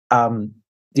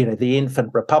the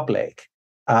infant republic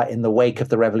in the wake of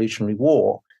the Revolutionary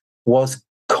War was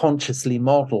consciously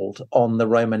modeled on the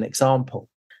Roman example.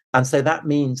 And so that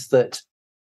means that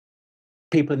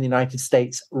people in the United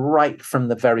States, right from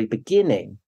the very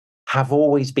beginning, have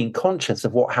always been conscious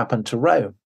of what happened to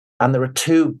Rome. And there are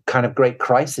two kind of great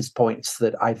crisis points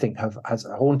that I think has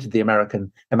haunted the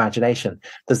American imagination.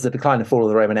 There's the decline and fall of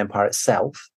the Roman Empire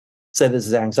itself. So there's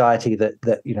the anxiety that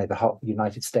the whole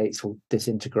United States will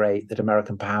disintegrate, that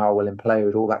American power will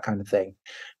implode, all that kind of thing.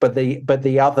 But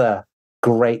the other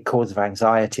great cause of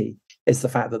anxiety is the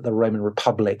fact that the Roman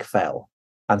Republic fell.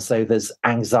 And so there's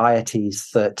anxieties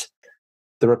that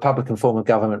the Republican form of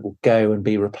government will go and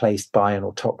be replaced by an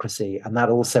autocracy. And that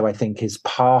also, I think, is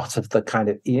part of the kind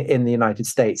of, in the United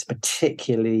States,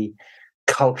 particularly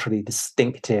culturally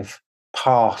distinctive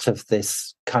part of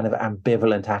this kind of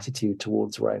ambivalent attitude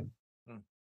towards Rome.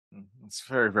 It's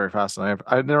very, very fascinating.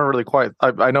 I never really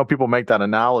I know people make that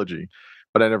analogy,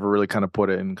 but I never really kind of put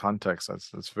it in context.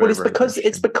 That's very, well,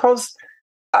 it's because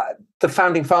the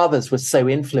founding fathers were so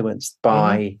influenced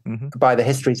by the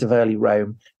histories of early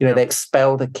Rome. They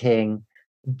expelled a king.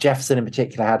 Jefferson, in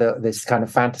particular, had this kind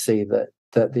of fantasy that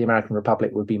the American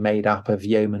Republic would be made up of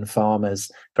yeoman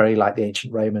farmers, very like the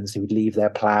ancient Romans, who would leave their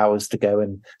plows to go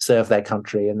and serve their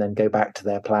country and then go back to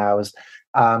their plows.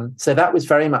 So that was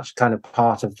very much kind of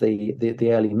part of the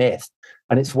early myth,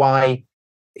 and it's why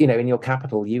in your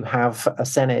capital you have a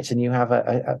Senate and you have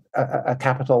a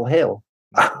Capitol Hill.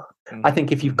 I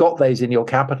think if you've got those in your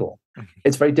capital,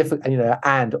 it's very difficult,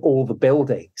 and all the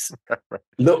buildings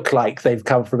look like they've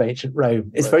come from ancient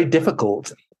Rome. It's very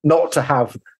difficult not to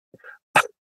have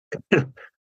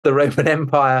the Roman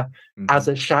Empire as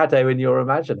a shadow in your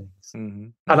imaginings.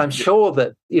 And I'm sure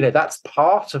that, that's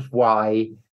part of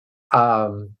why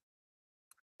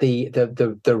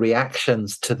the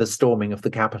reactions to the storming of the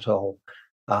Capitol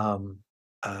a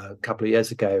couple of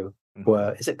years ago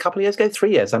is it a couple of years ago?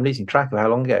 3 years? I'm losing track of how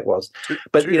long ago it was.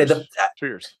 But 2 years. 2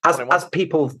 years. As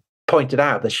people pointed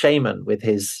out, the shaman with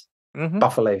his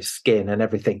buffalo skin and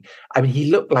everything. I mean,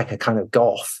 he looked like a kind of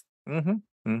goth,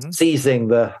 seizing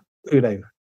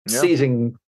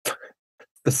seizing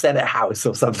the Senate House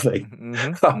or something.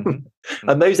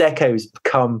 And those echoes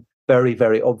come very,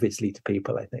 very obviously to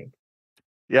people, I think.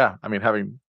 Yeah, I mean,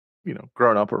 having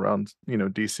grown up around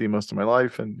DC most of my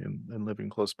life and living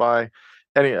close by.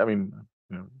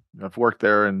 I've worked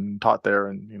there and taught there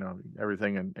and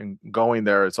everything, and going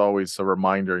there, it's always a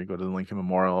reminder. You go to the Lincoln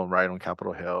Memorial, right on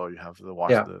Capitol Hill. You have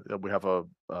we have a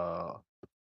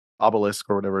obelisk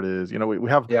or whatever it is. We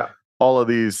have all of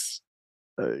these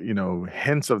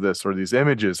hints of this, or these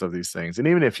images of these things. And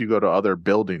even if you go to other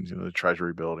buildings, the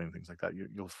Treasury building, things like that,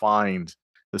 you'll find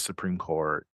the Supreme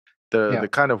Court. The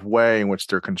kind of way in which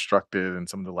they're constructed and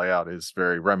some of the layout is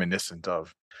very reminiscent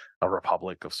of a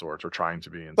republic of sorts, or trying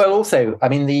to be. Well, also, I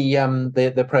mean,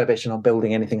 the prohibition on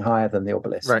building anything higher than the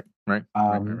obelisk, right.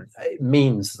 It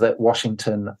means that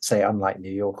Washington, say, unlike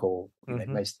New York or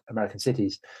most American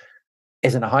cities,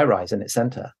 isn't a high rise in its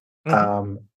center.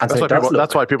 And that's so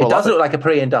that's why people it does look like a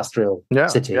pre-industrial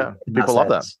city. Yeah, people love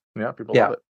that. Yeah, people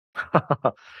love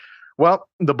it. Well,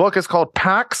 the book is called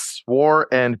Pax, War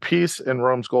and Peace in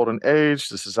Rome's Golden Age.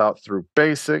 This is out through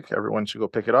Basic. Everyone should go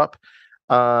pick it up.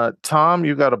 Tom,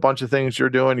 you got a bunch of things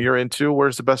you're into.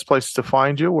 Where's the best place to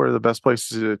find you? Where are the best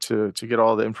places to get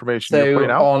all the information you're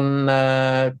putting out?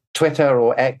 On Twitter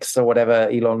or X or whatever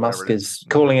Elon Musk is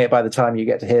calling it by the time you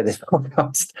get to hear this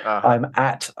podcast. I'm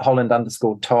at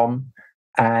Holland_Tom,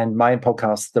 and my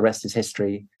podcast, The Rest is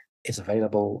History, is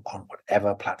available on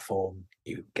whatever platform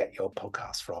you get your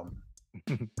podcast from.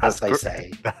 As they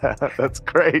say. That's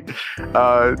great.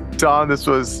 Tom, this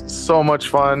was so much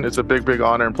fun. It's a big, big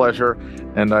honor and pleasure.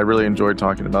 And I really enjoyed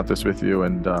talking about this with you.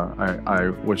 And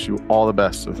I wish you all the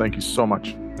best. So thank you so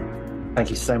much. Thank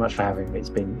you so much for having me. It's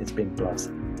been a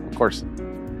blast. Of course.